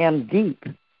 I am deep,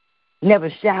 never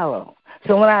shallow.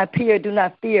 So when I appear, do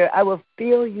not fear. I will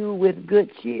fill you with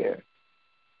good cheer,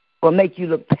 or make you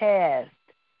look past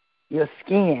your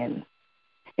skin.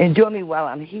 Enjoy me while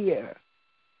I'm here.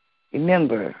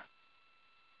 Remember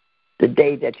the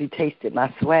day that you tasted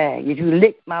my swag. If you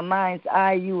licked my mind's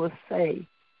eye, you will say,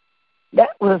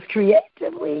 that was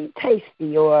creatively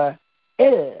tasty, or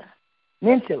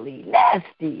mentally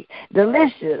nasty,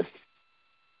 delicious.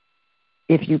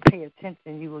 If you pay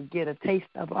attention, you will get a taste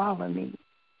of all of me.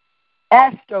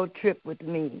 Astro trip with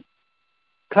me.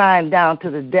 Climb down to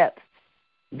the depths.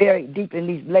 Buried deep in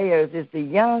these layers is the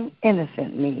young,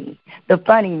 innocent me, the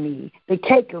funny me, the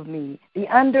cake of me, the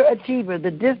underachiever,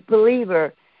 the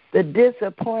disbeliever, the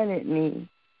disappointed me,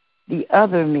 the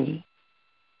other me.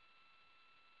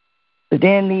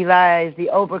 Within me lies the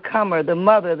overcomer, the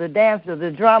mother, the dancer,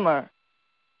 the drummer.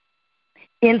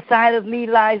 Inside of me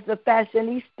lies the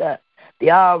fashionista,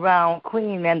 the all-round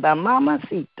queen and the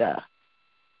mamacita,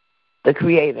 the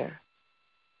creator,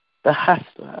 the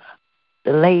hustler,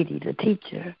 the lady, the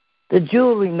teacher, the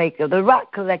jewelry maker, the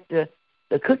rock collector,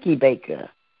 the cookie baker,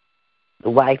 the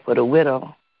wife or the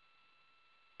widow,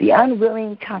 the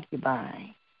unwilling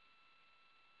concubine,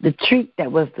 the treat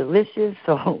that was delicious,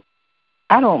 so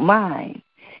I don't mind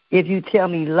if you tell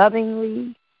me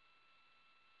lovingly,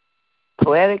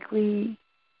 poetically,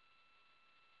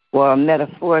 or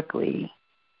metaphorically,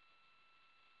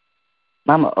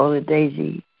 Mama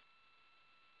Oladeji,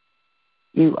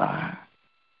 you are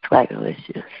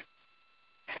swagalicious,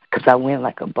 because I win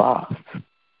like a boss.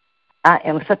 I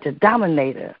am such a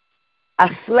dominator.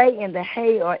 I slay in the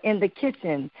hay or in the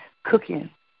kitchen, cooking.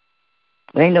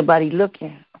 There ain't nobody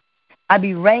looking. I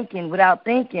be ranking without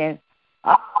thinking,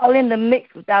 all in the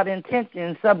mix without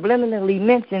intention, subliminally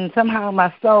mentioned. Somehow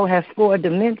my soul has 4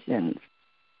 dimensions.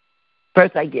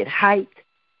 First I get hyped,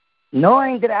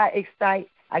 knowing that I excite.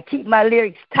 I keep my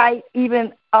lyrics tight,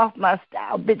 even off my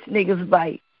style, bitch niggas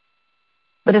bite.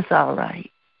 But it's all right.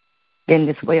 Been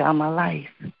this way all my life.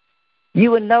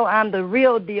 You would know I'm the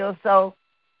real deal, so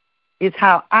it's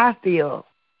how I feel.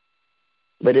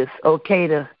 But it's okay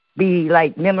to be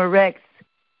like Memorex.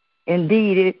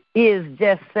 Indeed, it is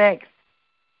just sex.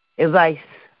 Advice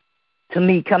to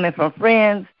me coming from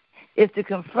friends is to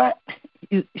confront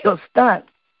your stunts.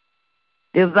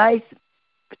 The advice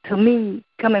to me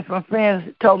coming from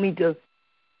friends told me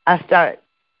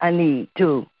I need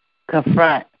to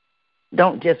confront.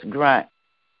 Don't just grunt.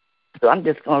 So I'm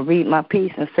just going to read my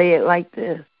piece and say it like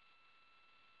this.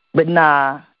 But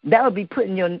nah, that would be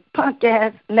putting your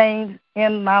punk-ass names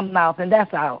in my mouth, and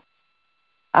that's out.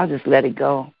 I'll just let it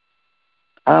go.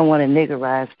 I don't want to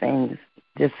niggerize things,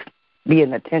 just be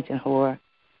an attention whore.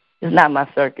 It's not my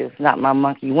circus, not my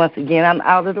monkey. Once again, I'm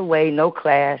out of the way, no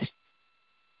clash.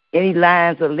 Any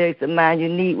lines or lyrics of mine you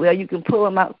need, well, you can pull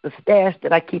them out the stash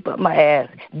that I keep up my ass.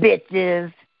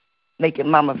 Bitches. making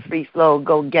Mama Free Flow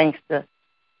go gangster.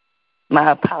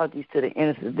 My apologies to the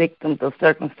innocent victims of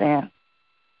circumstance.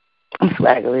 I'm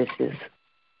Swagalicious.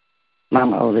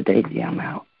 Mama Ola Daisy, I'm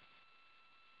out.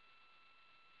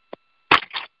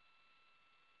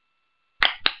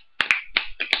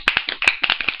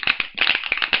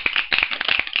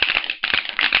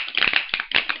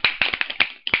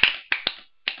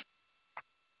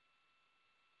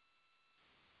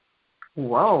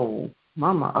 Whoa,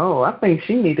 Mama. Oh, I think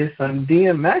she needed some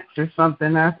DMX or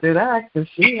something after that, because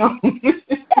she.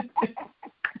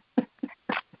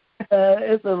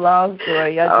 It's a long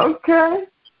story. Okay.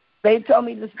 They told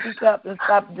me to speak up and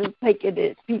stop just taking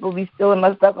it. People be stealing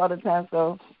my stuff all the time,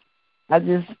 so I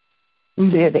just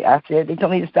said it. I said they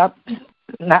told me to stop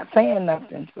not saying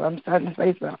nothing, so I'm starting to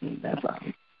say something. That's all.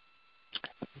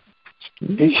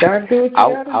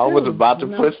 I was about to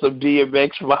put some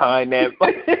DMX behind that.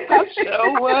 I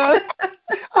sure was.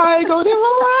 I ain't gonna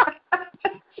lie.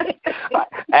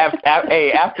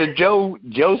 After Joe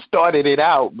started it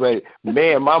out, but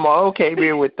man, Mama O came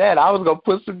in with that. I was gonna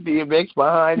put some DMX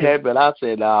behind that, but I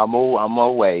said, "Nah, I'm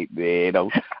gonna wait, man.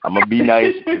 I'm gonna be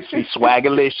nice. She's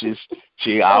Swagalicious.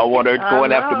 I don't want her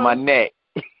going after my neck."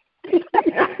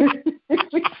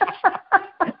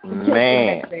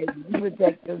 Man,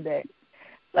 protect your neck.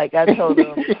 Like I told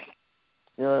them,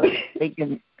 they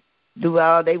can do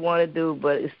all they want to do,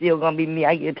 but it's still going to be me.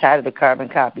 I get tired of the carbon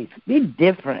copies. Be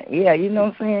different. Yeah, you know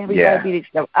what I'm saying? We gotta be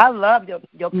stuff. I love your piece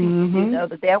the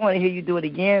other day. I want to hear you do it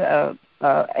again,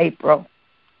 April.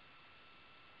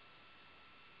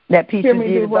 That piece you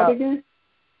did about, again?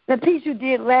 That piece you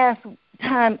did last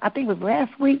time, I think it was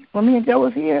last week when me and Joe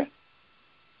was here.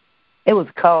 It was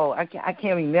cold. I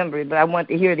can't remember it, but I want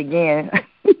to hear it again.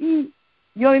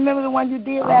 You don't remember the one you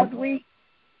did last week?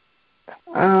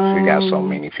 She got so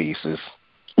many pieces.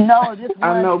 No, this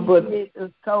one I know, but it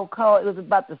was so cold. It was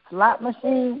about the slot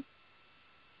machine.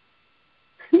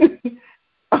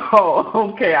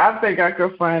 Oh, okay. I think I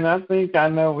could find. I think I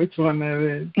know which one that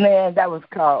is. Man, that was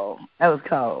cold.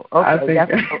 Okay,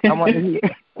 that's what I want to hear.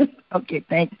 Okay,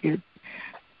 thank you.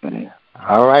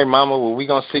 All right, Mama. Well, we're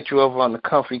going to sit you over on the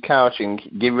comfy couch and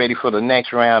get ready for the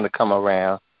next round to come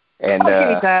around. And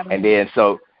and then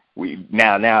so we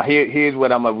now here's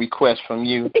what I'm going to request from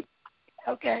you.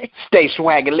 Okay. Stay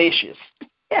Swagalicious.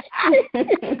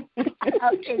 Okay,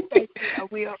 thank you. I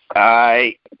will.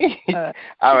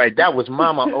 All right. That was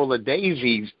Mama Ola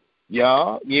Daisy,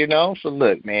 y'all. You know, so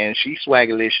look, man, she's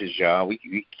Swagalicious, y'all.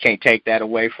 We can't take that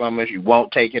away from us. You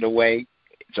won't take it away.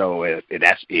 So it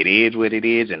is what it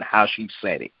is, and how she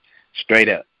said it, straight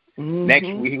up. Mm-hmm. Next,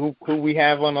 who we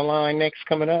have on the line next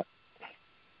coming up?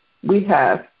 We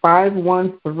have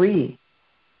 513.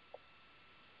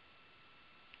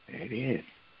 There it is.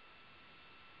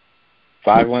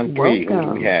 513. Who do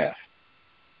we have?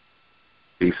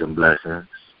 Peace and blessings,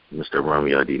 Mr.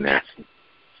 Romeo D. Nasty.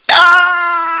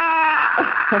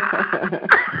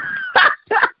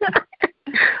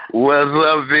 What's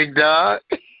up, big dog?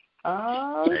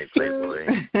 Oh, hey, Playboy.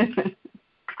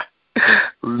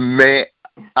 Man,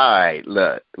 all right,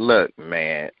 look,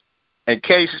 man. In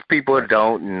case people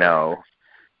don't know,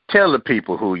 tell the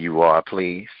people who you are,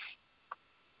 please.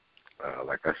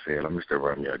 Like I said, I'm Mr.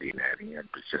 Romeo D. Natty. I'm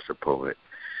just a poet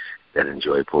that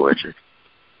enjoy poetry.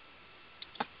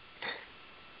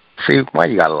 See, why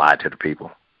you gotta lie to the people?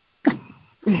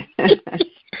 He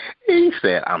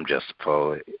said, I'm just a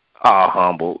poet. Oh,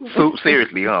 humble.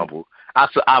 Seriously humble.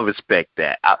 I respect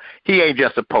that. He ain't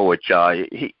just a poet, y'all.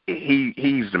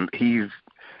 He's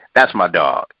that's my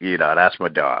dog. You know, that's my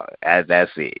dog. That's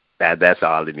it. That's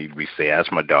all that needs to be said. That's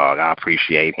my dog. I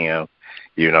appreciate him,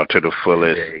 you know, to the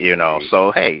fullest, you know.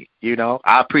 So, hey, you know,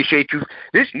 I appreciate you.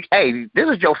 This is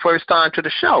your first time to the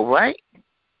show, right?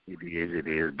 It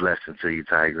is. Blessing to you,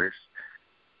 Tigress.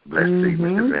 Blessing to you,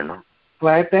 Mr. Venom.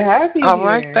 Glad to have you. All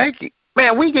right, thank you.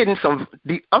 Man, we getting some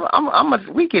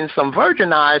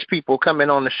virginized people coming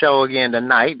on the show again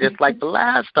tonight, just like the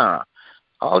last time.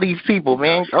 All these people,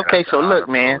 man. Okay, so look,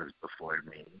 man.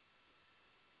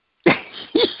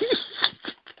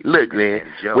 Look,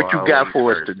 man, what you got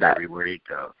for us tonight? Everywhere you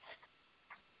go.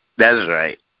 That's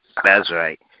right.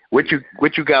 What you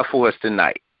got for us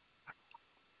tonight?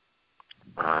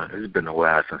 It's been a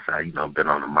while since I, been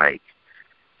on the mic.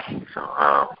 So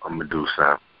I'm gonna do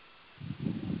something.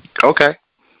 Okay.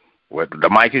 Well, the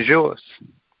mic is yours.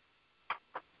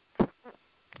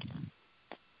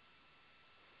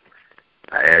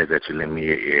 I ask that you lend me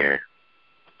your ear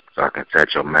so I can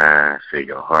touch your mind, feel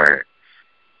your heart,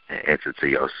 and enter to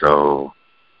your soul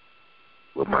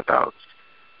with my thoughts.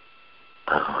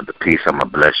 The piece I'm going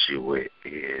to bless you with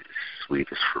is sweet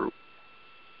as fruit.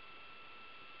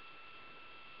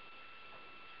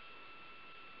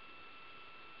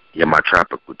 You're my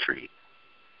tropical treat.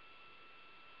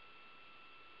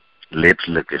 Lips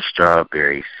looking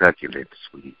strawberry, succulent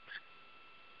sweet.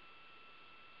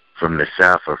 From the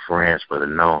south of France, but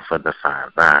known for the fine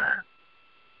vine.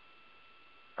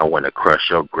 I want to crush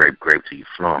your grape till you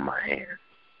flow in my hand.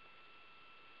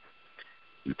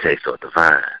 You taste so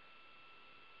divine.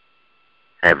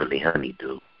 Heavenly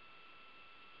honeydew.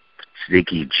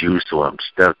 Sticky juice, so I'm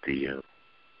stuck to you.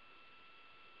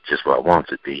 Just what I want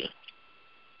to be.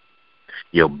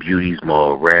 Your beauty's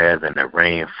more rare than the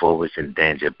rainforest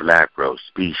endangered black rose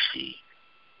species.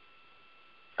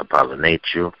 I pollinate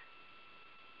you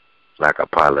like a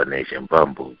Polynesian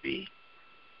bumblebee.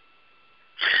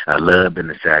 I love being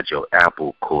inside your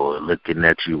apple core, looking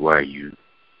at you while you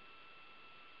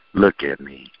look at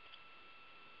me.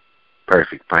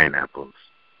 Perfect pineapples.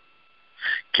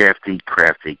 Carefully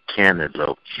crafted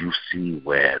cantaloupe, juicy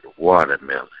wet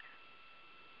watermelon.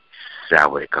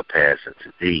 Sour comparison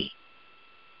to thee.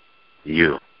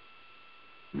 You,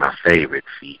 my favorite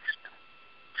feast.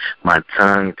 My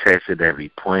tongue tasted every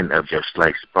point of your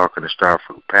slight sparkling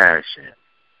starfruit passion.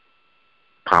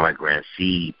 Pomegranate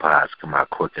seed pods come out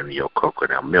quicker than your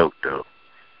coconut milk though.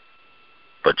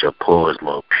 But your pores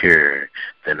more pure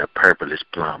than a purplish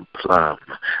plum,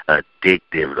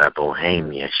 addictive like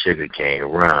Bohemian sugarcane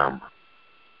rum.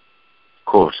 Of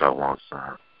course I want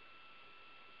some.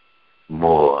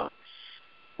 More.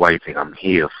 Why you think I'm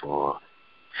here for?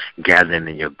 Gathering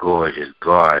in your gorgeous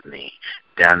gardening,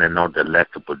 downing on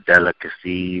delectable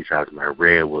delicacies, how's my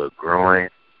redwood growing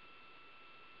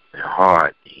and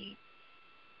hardening.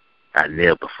 I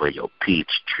kneel before your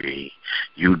peach tree.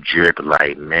 You drip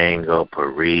like mango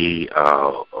puree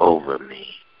all over me.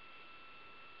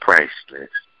 Priceless.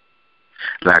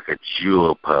 Like a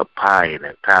jewel papaya in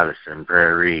a palace and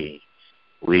prairie.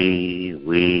 Ooh.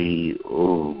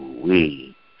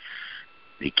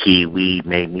 The kiwi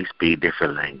made me speak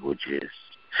different languages.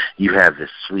 You have the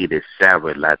sweetest,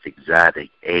 sour, like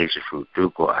exotic Asian fruit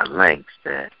ducal at lengths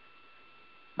that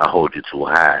I hold you to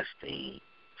a high esteem.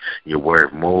 You're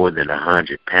worth more than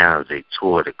 100 pounds they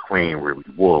tore the queen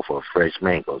reward for a fresh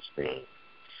mangosteen.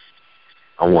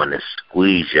 I want to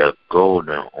squeeze your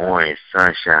golden orange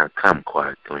sunshine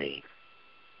kumquat gleam.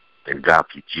 And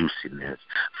gulp your juiciness,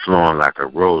 flowing like a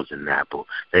rose and apple.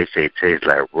 They say it tastes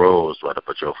like rose water,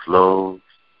 but your flows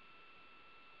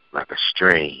like a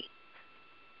stream.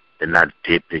 Then I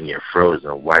dipped in your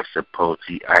frozen white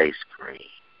chipotle ice cream.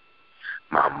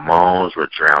 My moans were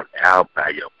drowned out by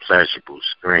your pleasurable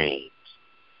screams.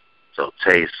 So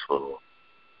tasteful,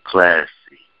 classy,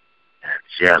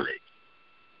 angelic.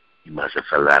 You must have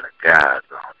fell out of God's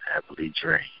own heavenly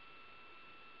dream.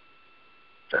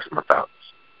 That's my thoughts.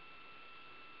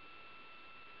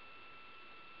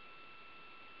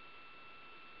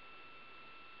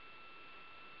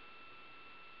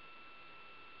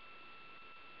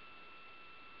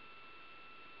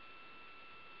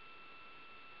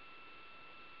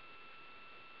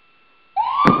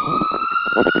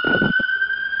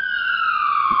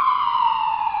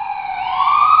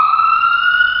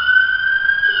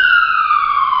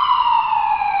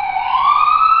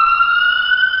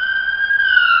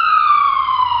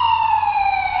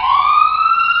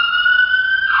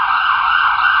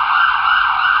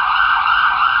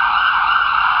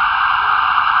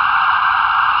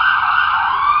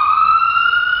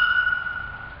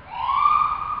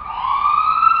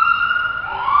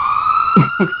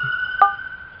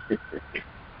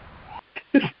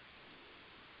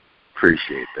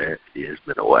 Appreciate that. Yeah, it's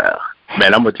been a while.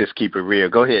 Man, I'm going to just keep it real.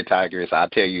 Go ahead, Tigress. I'll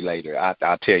tell you later.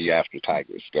 I'll tell you after,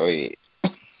 Tigress. Go ahead.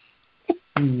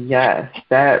 Yes,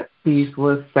 that piece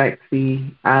was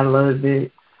sexy. I love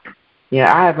it.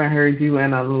 Yeah, I haven't heard you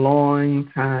in a long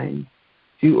time.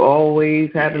 You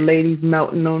always have the ladies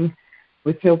melting on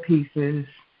with your pieces.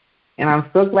 And I'm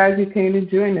so glad you came to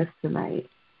join us tonight.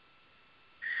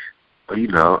 Well, you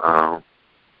know,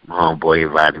 my homeboy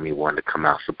invited me, wanted to come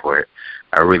out and support.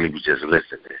 I really was just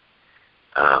listening.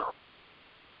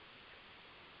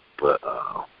 But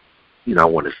you know, I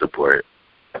want to support,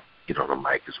 you know, the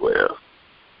mic as well.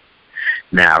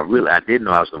 Now, I didn't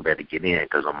know I was going to be able to get in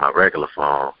because on my regular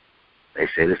phone, they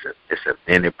said it's a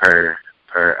minute per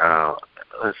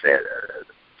what's that,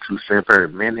 2 cents per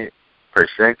minute per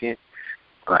second.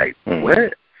 Like,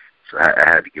 what? So I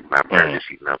had to get my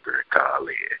emergency number and call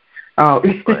in. Oh.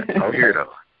 But I'm here,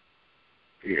 though.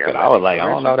 Yeah, but I was like, I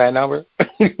don't know that number.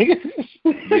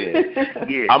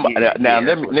 Now,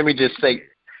 let me just say,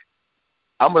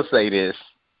 I'm going to say this.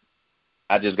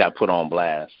 I just got put on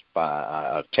blast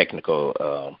by a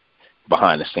technical,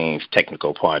 behind-the-scenes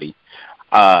technical party.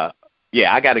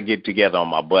 Yeah, I got to get together on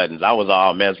my buttons. I was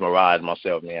all mesmerized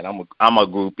myself, man. I'm a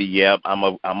groupie. Yep, I'm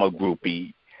a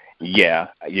groupie. Yeah,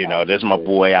 this is my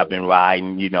boy. I've been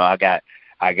riding. I got.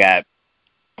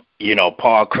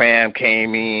 Paul Cram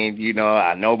came in.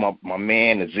 I know my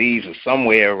man Aziz is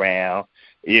somewhere around.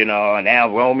 And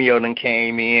now Romeo then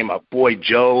came in. My boy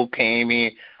Joe came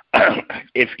in.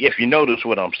 If you notice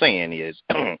what I'm saying is,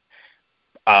 the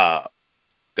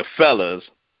fellas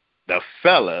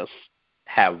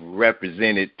have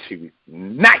represented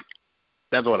tonight.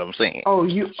 That's what I'm saying.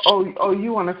 You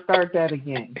want to start that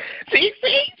again? See.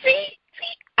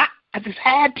 I just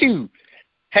had to.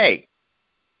 Hey,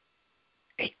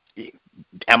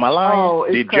 am I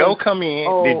lying? Did Joe come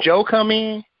in? Did Joe come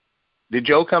in?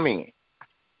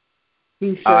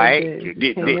 He sure all right.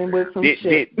 Did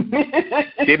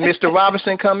Mr.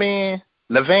 Robinson come in?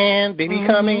 Levan, did he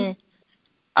come in?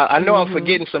 I know I'm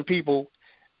forgetting some people.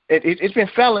 It's been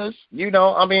fellas, you had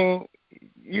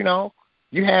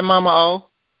Mama O,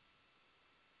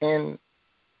 and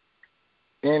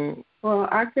well,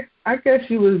 I guess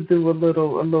you was due a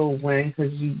little win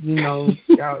because y'all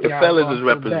the fellas is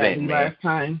representing last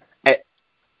time,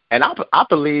 and I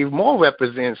believe more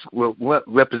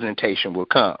representation will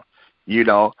come,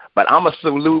 But I'ma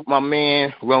salute my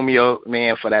man Romeo,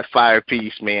 man, for that fire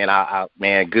piece, man.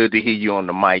 Man, good to hear you on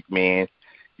the mic, man.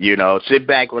 Sit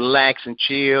back, relax, and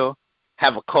chill.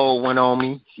 Have a cold one on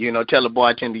me. Tell the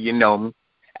bartender you know me,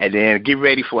 and then get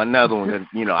ready for another one.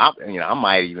 I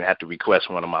might even have to request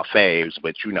one of my faves,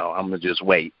 but I'm gonna just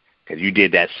wait because you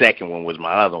did that second one was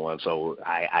my other one, so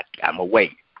I'm gonna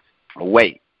wait. I'm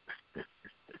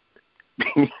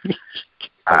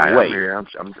here.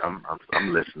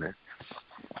 I'm listening.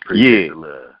 Appreciate the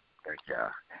love. Thank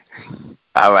y'all.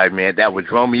 All right, man. That was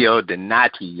Romeo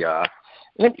Donati, y'all.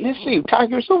 Let's see,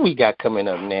 Tigers, who we got coming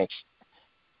up next?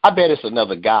 I bet it's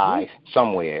another guy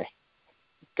somewhere.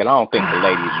 Cause I don't think the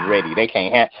ladies ready. They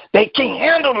can't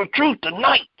handle the truth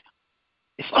tonight.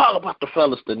 It's all about the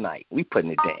fellas tonight. We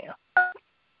putting it down.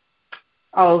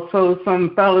 Oh, so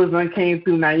some fellas done came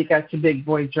through. Now you got your big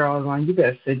boy drawers on. You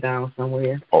better sit down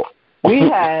somewhere. Oh. We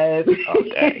had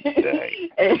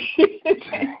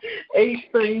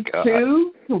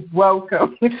 832.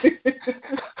 Welcome.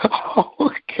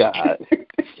 Oh, God.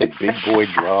 The big boy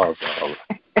drawers on.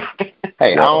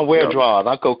 Hey, I don't wear drawers.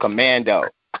 I go commando.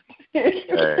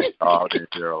 Hey, all these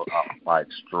girls are like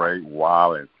straight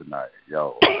wilding tonight,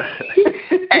 yo.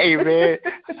 Hey, man,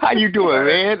 how you doing,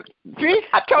 man? See,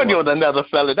 I told you it was another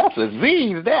fella. That's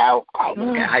Aziz now. Oh,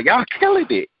 my God, y'all killing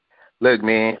it. Look,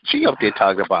 man, she up there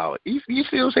talking about it. You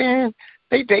see what I'm saying?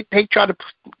 They try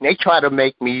to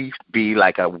make me be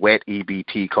like a wet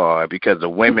EBT card because the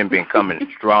women been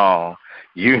coming strong.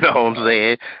 You know what I'm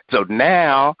saying? So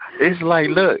now it's like,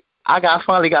 look, I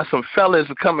finally got some fellas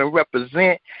to come and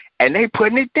represent, and they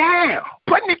putting it down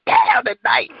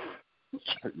tonight.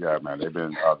 Yeah, man, they've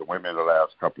been the women the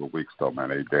last couple of weeks though, man.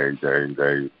 They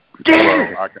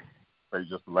yeah. I can say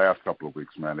just the last couple of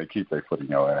weeks, man. They keep their foot in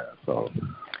your ass. So.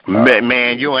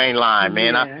 Man, you ain't lying,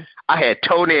 man. Yeah. I had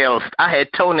toenails. I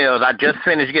just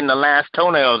finished getting the last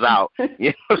toenails out.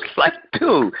 It's like,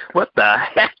 dude, what the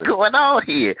heck going on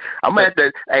here? I'm at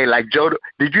the like Joe.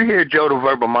 Did you hear Joe the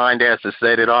Verbal Mind ass to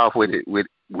set it off with it?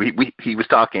 He was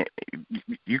talking.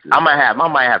 I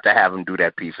might have to have him do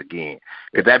that piece again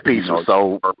because that piece was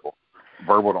so verbal.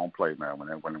 Don't play, man. When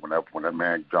that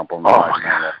man jump on the mic,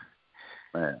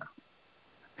 man.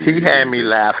 He had me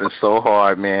laughing so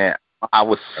hard, man. I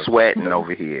was sweating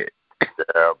over here.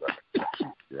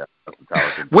 Yeah, that's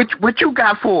intelligent. What you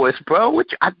got for us, bro?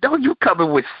 I know you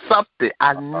coming with something.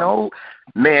 I know,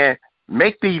 man.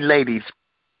 Make these ladies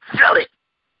feel it.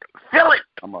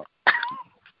 I'm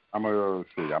gonna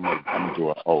see. I'm gonna do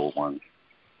an old one.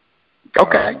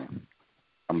 Okay. I'm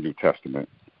gonna do Testament.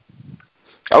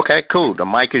 Okay, cool. The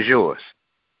mic is yours.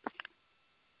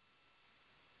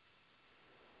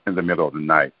 In the middle of the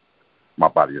night, my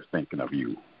body is thinking of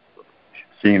you.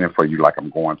 Seeing it for you like I'm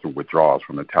going through withdrawals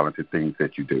from the talented things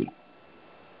that you do.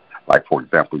 Like, for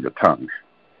example, your tongue.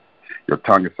 Your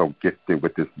tongue is so gifted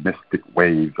with this mystic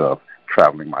waves of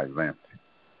traveling my length,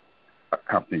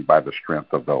 accompanied by the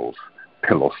strength of those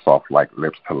pillow soft like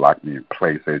lips to lock me in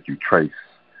place as you trace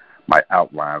my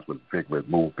outlines with vigorous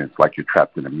movements like you're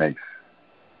trapped in a maze.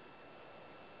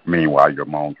 Meanwhile, your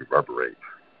moans reverberate.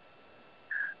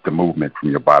 The movement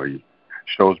from your body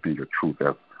shows me your truth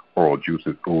as oral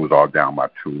juices ooze all down my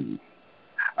tube.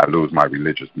 I lose my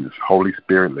religiousness, Holy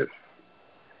Spiritless,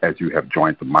 as you have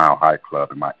joined the Mile High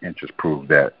Club, and my inches prove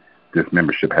that this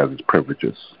membership has its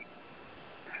privileges.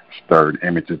 Stirred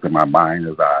images in my mind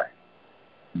as I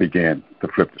began to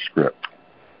flip the script.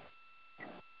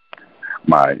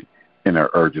 My and her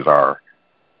urges are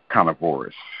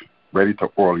carnivorous, ready to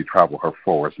orally travel her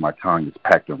forest. My tongue is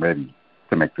packed and ready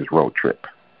to make this road trip.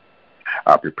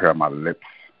 I prepare my lips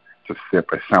to sip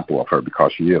a sample of her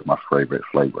because she is my favorite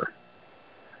flavor.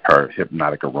 Her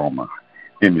hypnotic aroma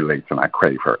emulates and I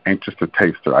crave her. Anxious to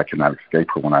taste her, I cannot escape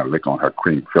her when I lick on her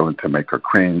cream filling to make her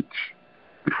cringe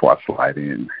before I slide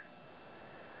in.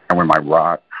 And when my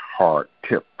rock-hard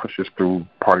tip pushes through,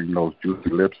 parting those juicy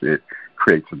lips, it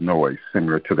creates a noise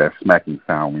similar to that smacking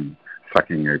sound when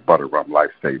sucking a butter rum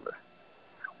lifesaver.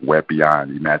 Wet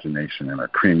beyond imagination, and her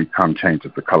creamy tongue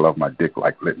changes the color of my dick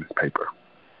like litmus paper.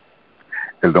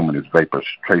 Illuminous vapors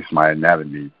trace my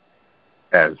anatomy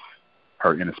as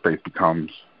her inner space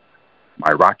becomes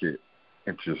my rocket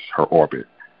enters her orbit.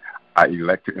 I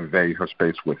elect to invade her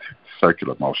space with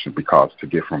circular motion because to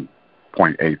get from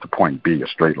point A to point B, a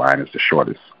straight line is the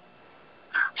shortest.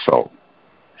 So,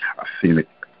 a scenic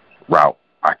route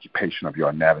occupation of your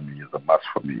anatomy is a must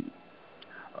for me.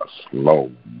 A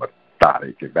slow,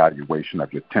 methodic evaluation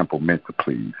of your temple meant to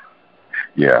please.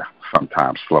 Yeah,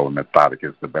 sometimes slow and methodic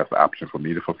is the best option for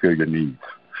me to fulfill your needs.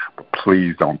 But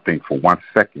please don't think for 1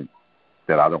 second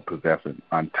that I don't possess an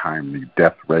untimely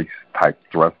death race type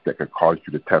thrust that could cause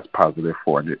you to test positive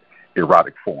for an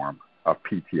erotic form of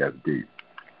PTSD.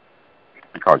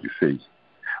 Because you see,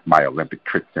 my Olympic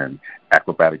tricks and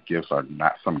acrobatic gifts are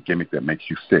not some gimmick that makes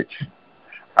you sick.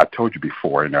 I told you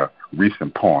before in a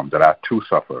recent poem that I too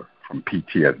suffer from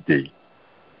PTSD,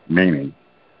 meaning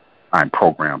I'm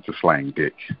programmed to slang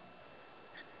dick,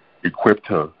 equipped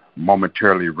to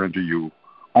momentarily render you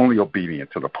only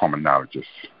obedient to the pulmonologist.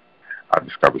 I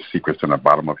discover secrets in the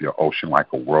bottom of your ocean like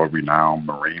a world-renowned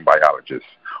marine biologist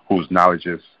whose knowledge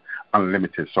is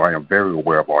unlimited, so I am very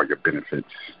aware of all your benefits.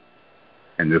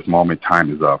 In this moment, time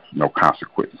is of no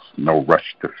consequence, no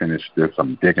rush to finish this.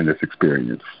 I'm digging this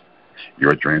experience.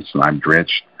 You're drenched and I'm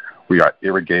drenched. We are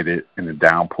irrigated in the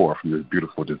downpour from this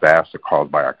beautiful disaster caused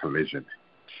by our collision,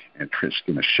 entrenched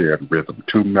in a shared rhythm,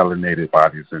 two melanated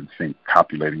bodies in sync,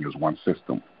 copulating as one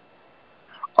system.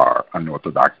 Our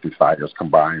unorthodox desires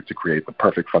combine to create the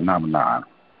perfect phenomenon,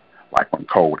 like when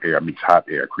cold air meets hot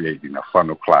air, creating a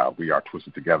funnel cloud. We are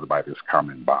twisted together by this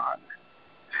common bond.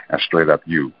 And straight up,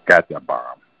 you got that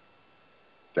bomb,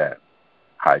 that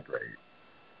high grade,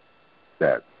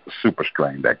 that super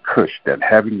strain, that kush, that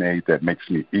heavy made that makes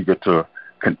me eager to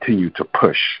continue to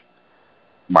push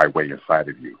my way inside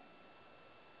of you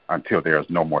until there is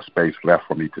no more space left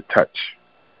for me to touch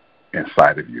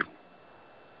inside of you.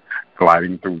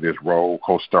 Gliding through this role,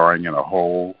 co-starring in a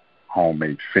whole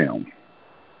homemade film.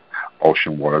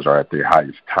 Ocean waters are at their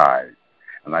highest tide,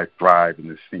 and I thrive in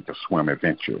this sink-or-swim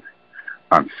adventure.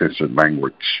 Uncensored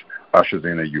language ushers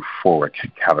in a euphoric,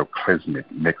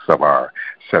 cataclysmic mix of our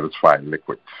satisfied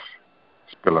liquids,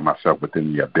 spilling myself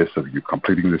within the abyss of you,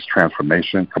 completing this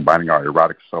transformation, combining our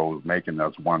erotic souls, making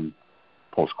us one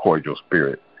post-cordial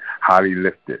spirit, highly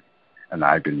lifted, and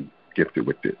I've been gifted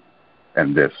with it.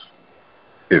 And this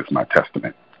is my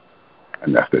testament,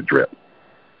 and that's the drip.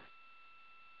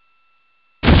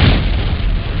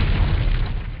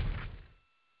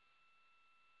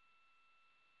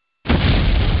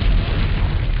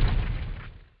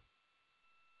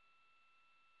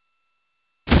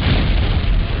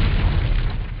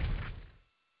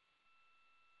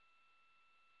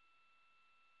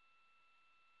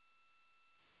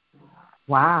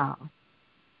 Wow.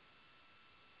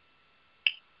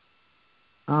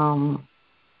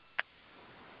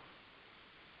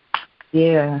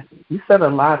 Yeah, you said a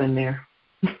lot in there.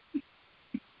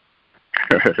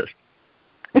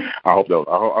 I hope that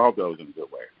was in a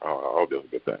good way. I hope that was a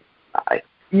good thing.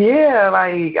 Yeah,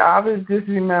 like I was just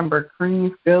remember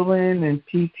cream filling and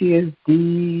PTSD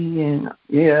and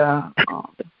yeah,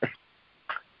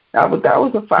 that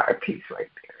was a fire piece right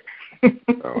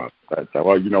there.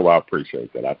 Well, you know, I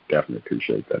appreciate that. I definitely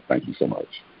appreciate that. Thank you so much.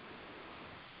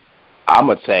 I'm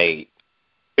gonna say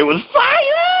it was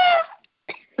fire.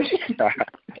 It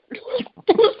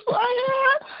was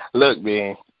fire. Look,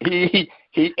 man, he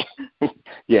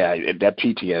yeah, that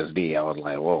PTSD. I was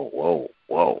like, whoa.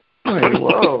 Like,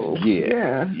 whoa.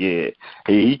 yeah.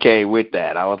 He came with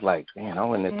that. I was like, man, I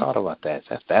wouldn't have thought about that.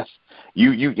 That's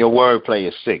you. Your wordplay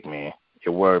is sick, man.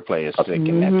 Your wordplay is sick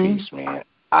in that piece, man.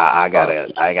 I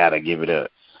gotta give it up.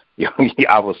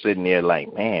 I was sitting there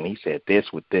like, man, he said this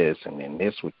with this and then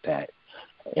this with that,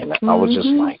 and I was just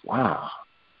like, wow.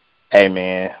 Hey,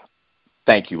 man,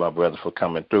 thank you, my brother, for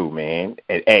coming through, man.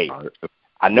 And hey,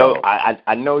 I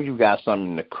know you got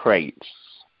something in the crates.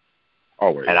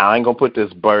 Always. And I ain't gonna put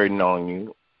this burden on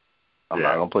you. I'm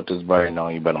not gonna put this burden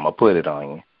on you, but I'm gonna put it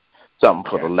on you. Something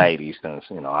for the ladies, since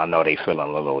I know they feeling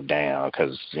a little down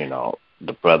because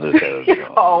The brothers have.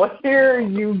 Oh, here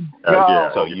you go.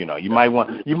 Yeah. So you might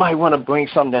want to bring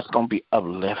something that's gonna be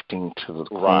uplifting to the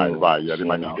queens, right. Yeah, they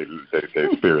might need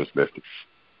their spirits lifted.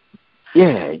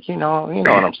 Yeah, you know what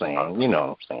I'm saying. You know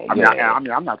what I'm saying. I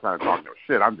mean, I'm not trying to talk no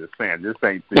shit. I'm just saying this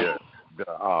ain't the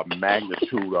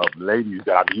magnitude of ladies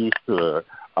that I'm used to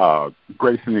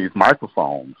gracing these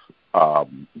microphones. There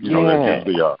gives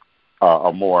me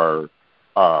a more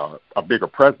a bigger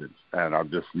presence, and I'm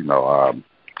just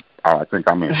I think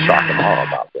I'm in shock and awe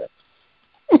about that.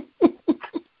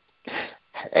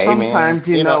 Hey, sometimes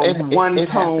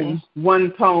man,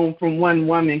 one tone from one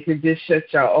woman could just shut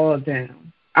y'all all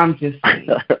down. I'm just saying.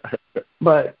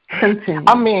 But continue.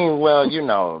 I mean, well,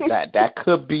 that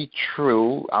could be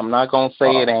true. I'm not gonna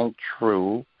say it ain't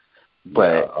true,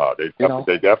 but they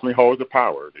definitely hold the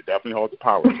power. They definitely hold the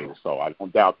power too. So I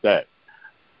don't doubt that.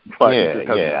 But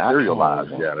because materialize,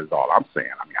 that's all I'm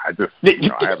saying. I mean, I just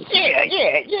I haven't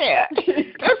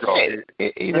That's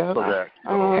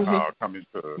it. Come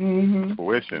into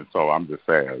fruition. So I'm just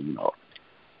saying,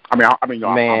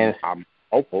 I'm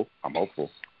hopeful. I'm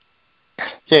hopeful.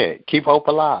 Yeah, keep hope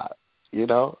alive.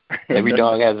 Every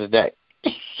dog has a day.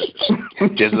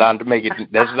 Just not to make it.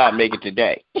 Let's not make it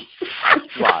today.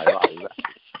 Right.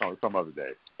 Some other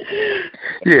day.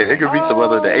 Yeah, it could be some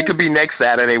other day. It could be next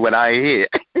Saturday when I ain't here.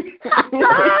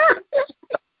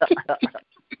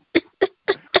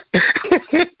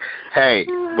 Hey,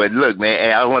 but look,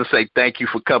 man, I want to say thank you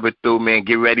for coming through, man.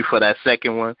 Get ready for that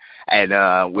second one, and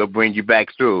we'll bring you back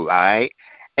through, all right?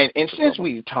 And since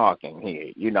we're talking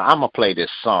here, I'm going to play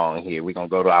this song here. We're going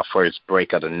to go to our first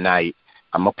break of the night.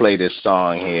 I'm going to play this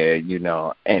song here,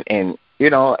 and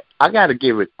I got to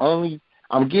give it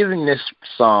I'm giving this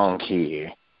song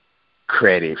here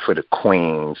credit for the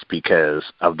queens because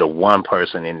of the one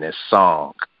person in this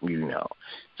song, So,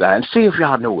 and see if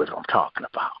y'all know what I'm talking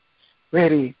about.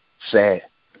 Ready,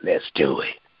 set, let's do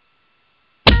it.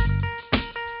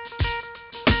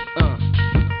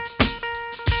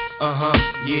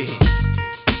 Yeah.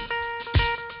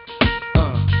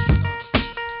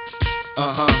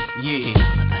 Yeah.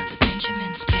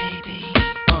 Benjamins, baby.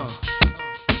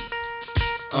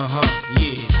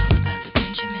 Yeah.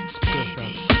 Benjamins, baby.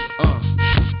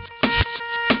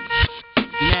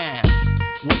 Now,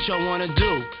 what y'all wanna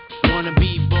do? Wanna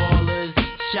be ballers,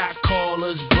 shot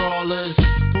callers, brawlers,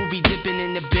 who be dipping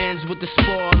in the Benz with the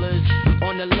spoilers.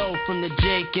 On the low from the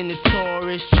Jake and the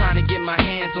Taurus, trying to get my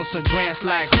hands on some grants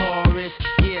like Horace.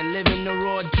 Yeah, living the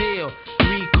raw deal,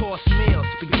 3-course meal,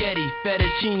 spaghetti,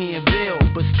 fettuccine and veal.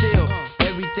 But still,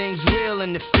 everything's real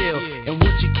in the field, and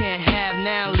what you can't have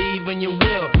now, leave when you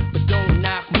will. But don't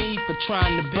knock me for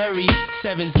trying to bury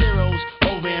 7 zeros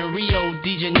over in Rio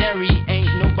de Janeiro.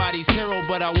 Ain't nobody's hero,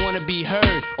 but I wanna be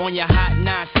heard on your hot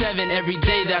 9-7 every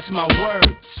day, that's my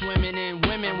word. Swimming in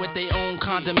women with their own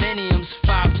condominiums,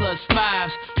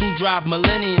 5+5s who drive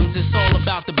millenniums. It's all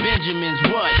about the Benjamins.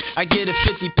 What? I get a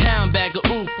 50-pound bag of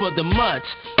oof for the mutts,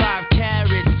 5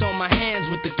 carats on my hands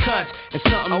with the cuts, and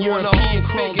something European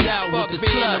chromed out with the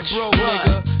clutch.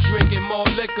 What? Drinking more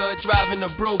liquor, driving a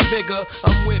bro bigger.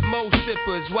 I'm with mo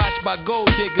sippers, watched by gold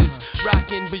diggers,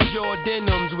 rocking Bajor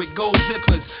denims with gold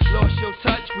zippers. Lost your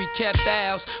touch, we kept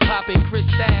ours, popping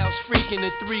crystals, freaking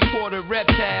the 3-quarter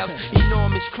reptiles.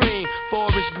 Enormous cream,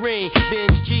 forest green,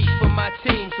 binge G for my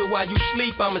team. So while you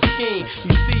sleep, I'm a scheme.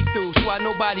 You see through, so why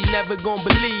nobody never gonna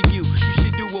believe you. You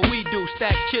should do what we do,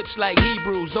 stack chips like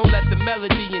Hebrews. Don't let the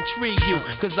melody intrigue you,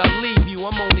 cause I'll leave you.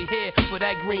 I'm only here for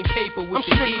that green paper with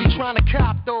the strictly trying to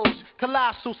cop those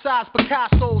colossal size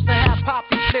Picassos and have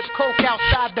Poppy flip coke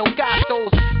outside Del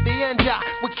Gatos. The end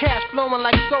with cash flowing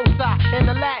like Sosa, and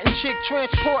the Latin chick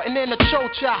transporting in a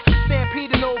chocha.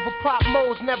 Stampeding over pop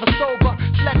modes, never sober.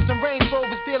 Flexing Range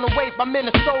Rovers, dealing weight by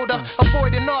Minnesota.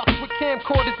 Avoiding arcs with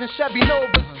camcorders and Chevy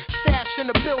Novas. Stash in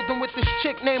the building with this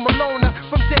chick named Malona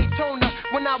from Daytona.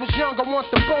 When I was young, I want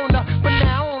the boner, but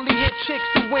now I only hit chicks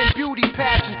who win beauty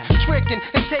pageants. Tricking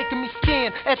and taking me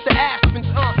skiing at the Aspens.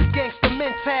 Gangsta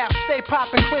mental, stay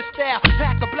popping crystal.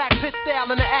 Pack a black pistol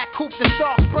in the act coupe that's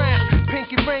dark brown.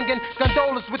 Pinky ringing,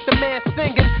 gondolas with the man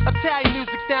singing. Italian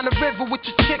music down the river with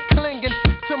your chick clinging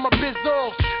to my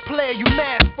bizzles. Player, you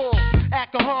mad for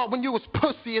acting hard when you was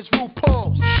pussy as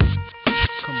RuPaul's.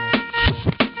 Come on.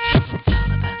 It's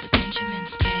all about the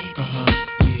Benjamins, baby. It's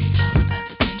all about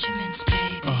the Benjamins,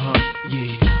 baby.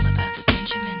 It's all about the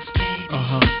Benjamins, baby.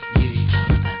 It's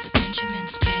all about the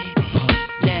Benjamins, baby.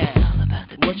 Now,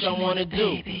 what y'all wanna do?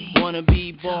 Wanna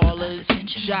be ballers,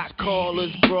 shot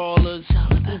callers, brawlers,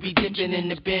 who be dipping in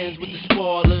the Benz with the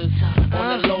spoilers.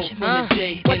 On the low from the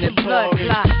Jake and the Taurus.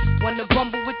 Wanna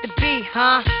rumble with the B,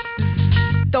 huh?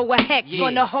 Throw throw a hex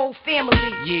on the whole family.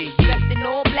 Dressed in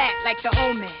all black like the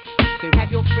omen.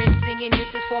 Have your friends singing, this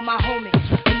is for my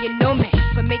homies. And you know me,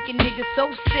 for making niggas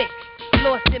so sick.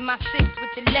 Lost in my six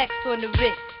with the Lex on the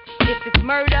wrist. If it's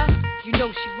murder, you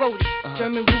know she wrote it.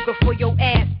 German Ruger for your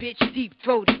ass, bitch, deep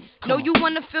throated. Know you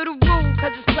wanna feel the room,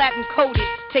 cause it's platinum coated.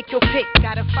 Take your pick,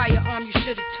 got a firearm, you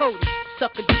should've told it.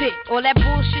 Suck a dick, all that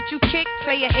bullshit you kick,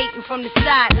 player hating from the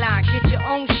sideline. Get your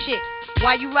own shit,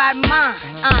 why you riding mine?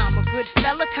 I'm a good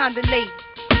fella, kinda lady.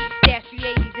 Stash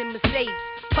 380s in Mercedes.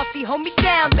 Puffy, hold me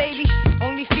down, baby.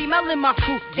 Only female in my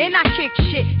crew. And I kick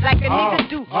shit like a nigga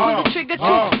do. Pull the trigger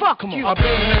too, fuck you. I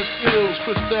been had skills,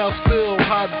 crystal spill,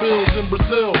 hot bills in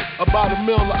Brazil. About a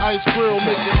mill of ice grill,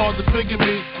 make it hard to figure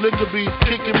me. Nigga be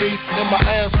kicking me in my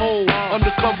asshole.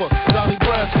 Undercover, Donnie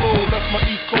Brasco. That's my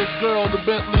East Coast girl, the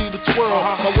Bentley, the twirl.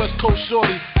 My West Coast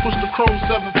shorty, push the chrome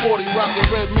 740,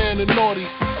 rockin' red man and naughty.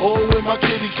 Oh, with my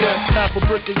kitty cat, half a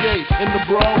brick of yay. In the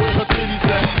bra where her titties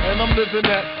at. And I'm living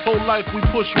that whole life we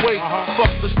push weight.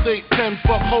 Fuck the state, pen,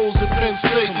 fuck holes in Penn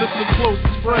State. Listen close,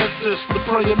 it's Francis, the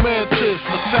prayer mantis.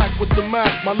 Attack with the Mac,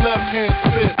 my left hand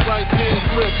spit, right hand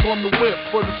grip on the whip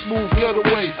for the smooth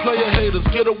getaway. Player haters,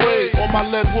 get away, or my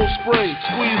lead will spray.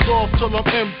 Squeeze off till I'm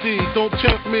empty, don't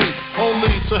tempt me.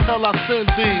 Only to hell I send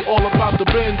thee, all about the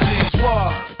Benjis.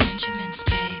 Why?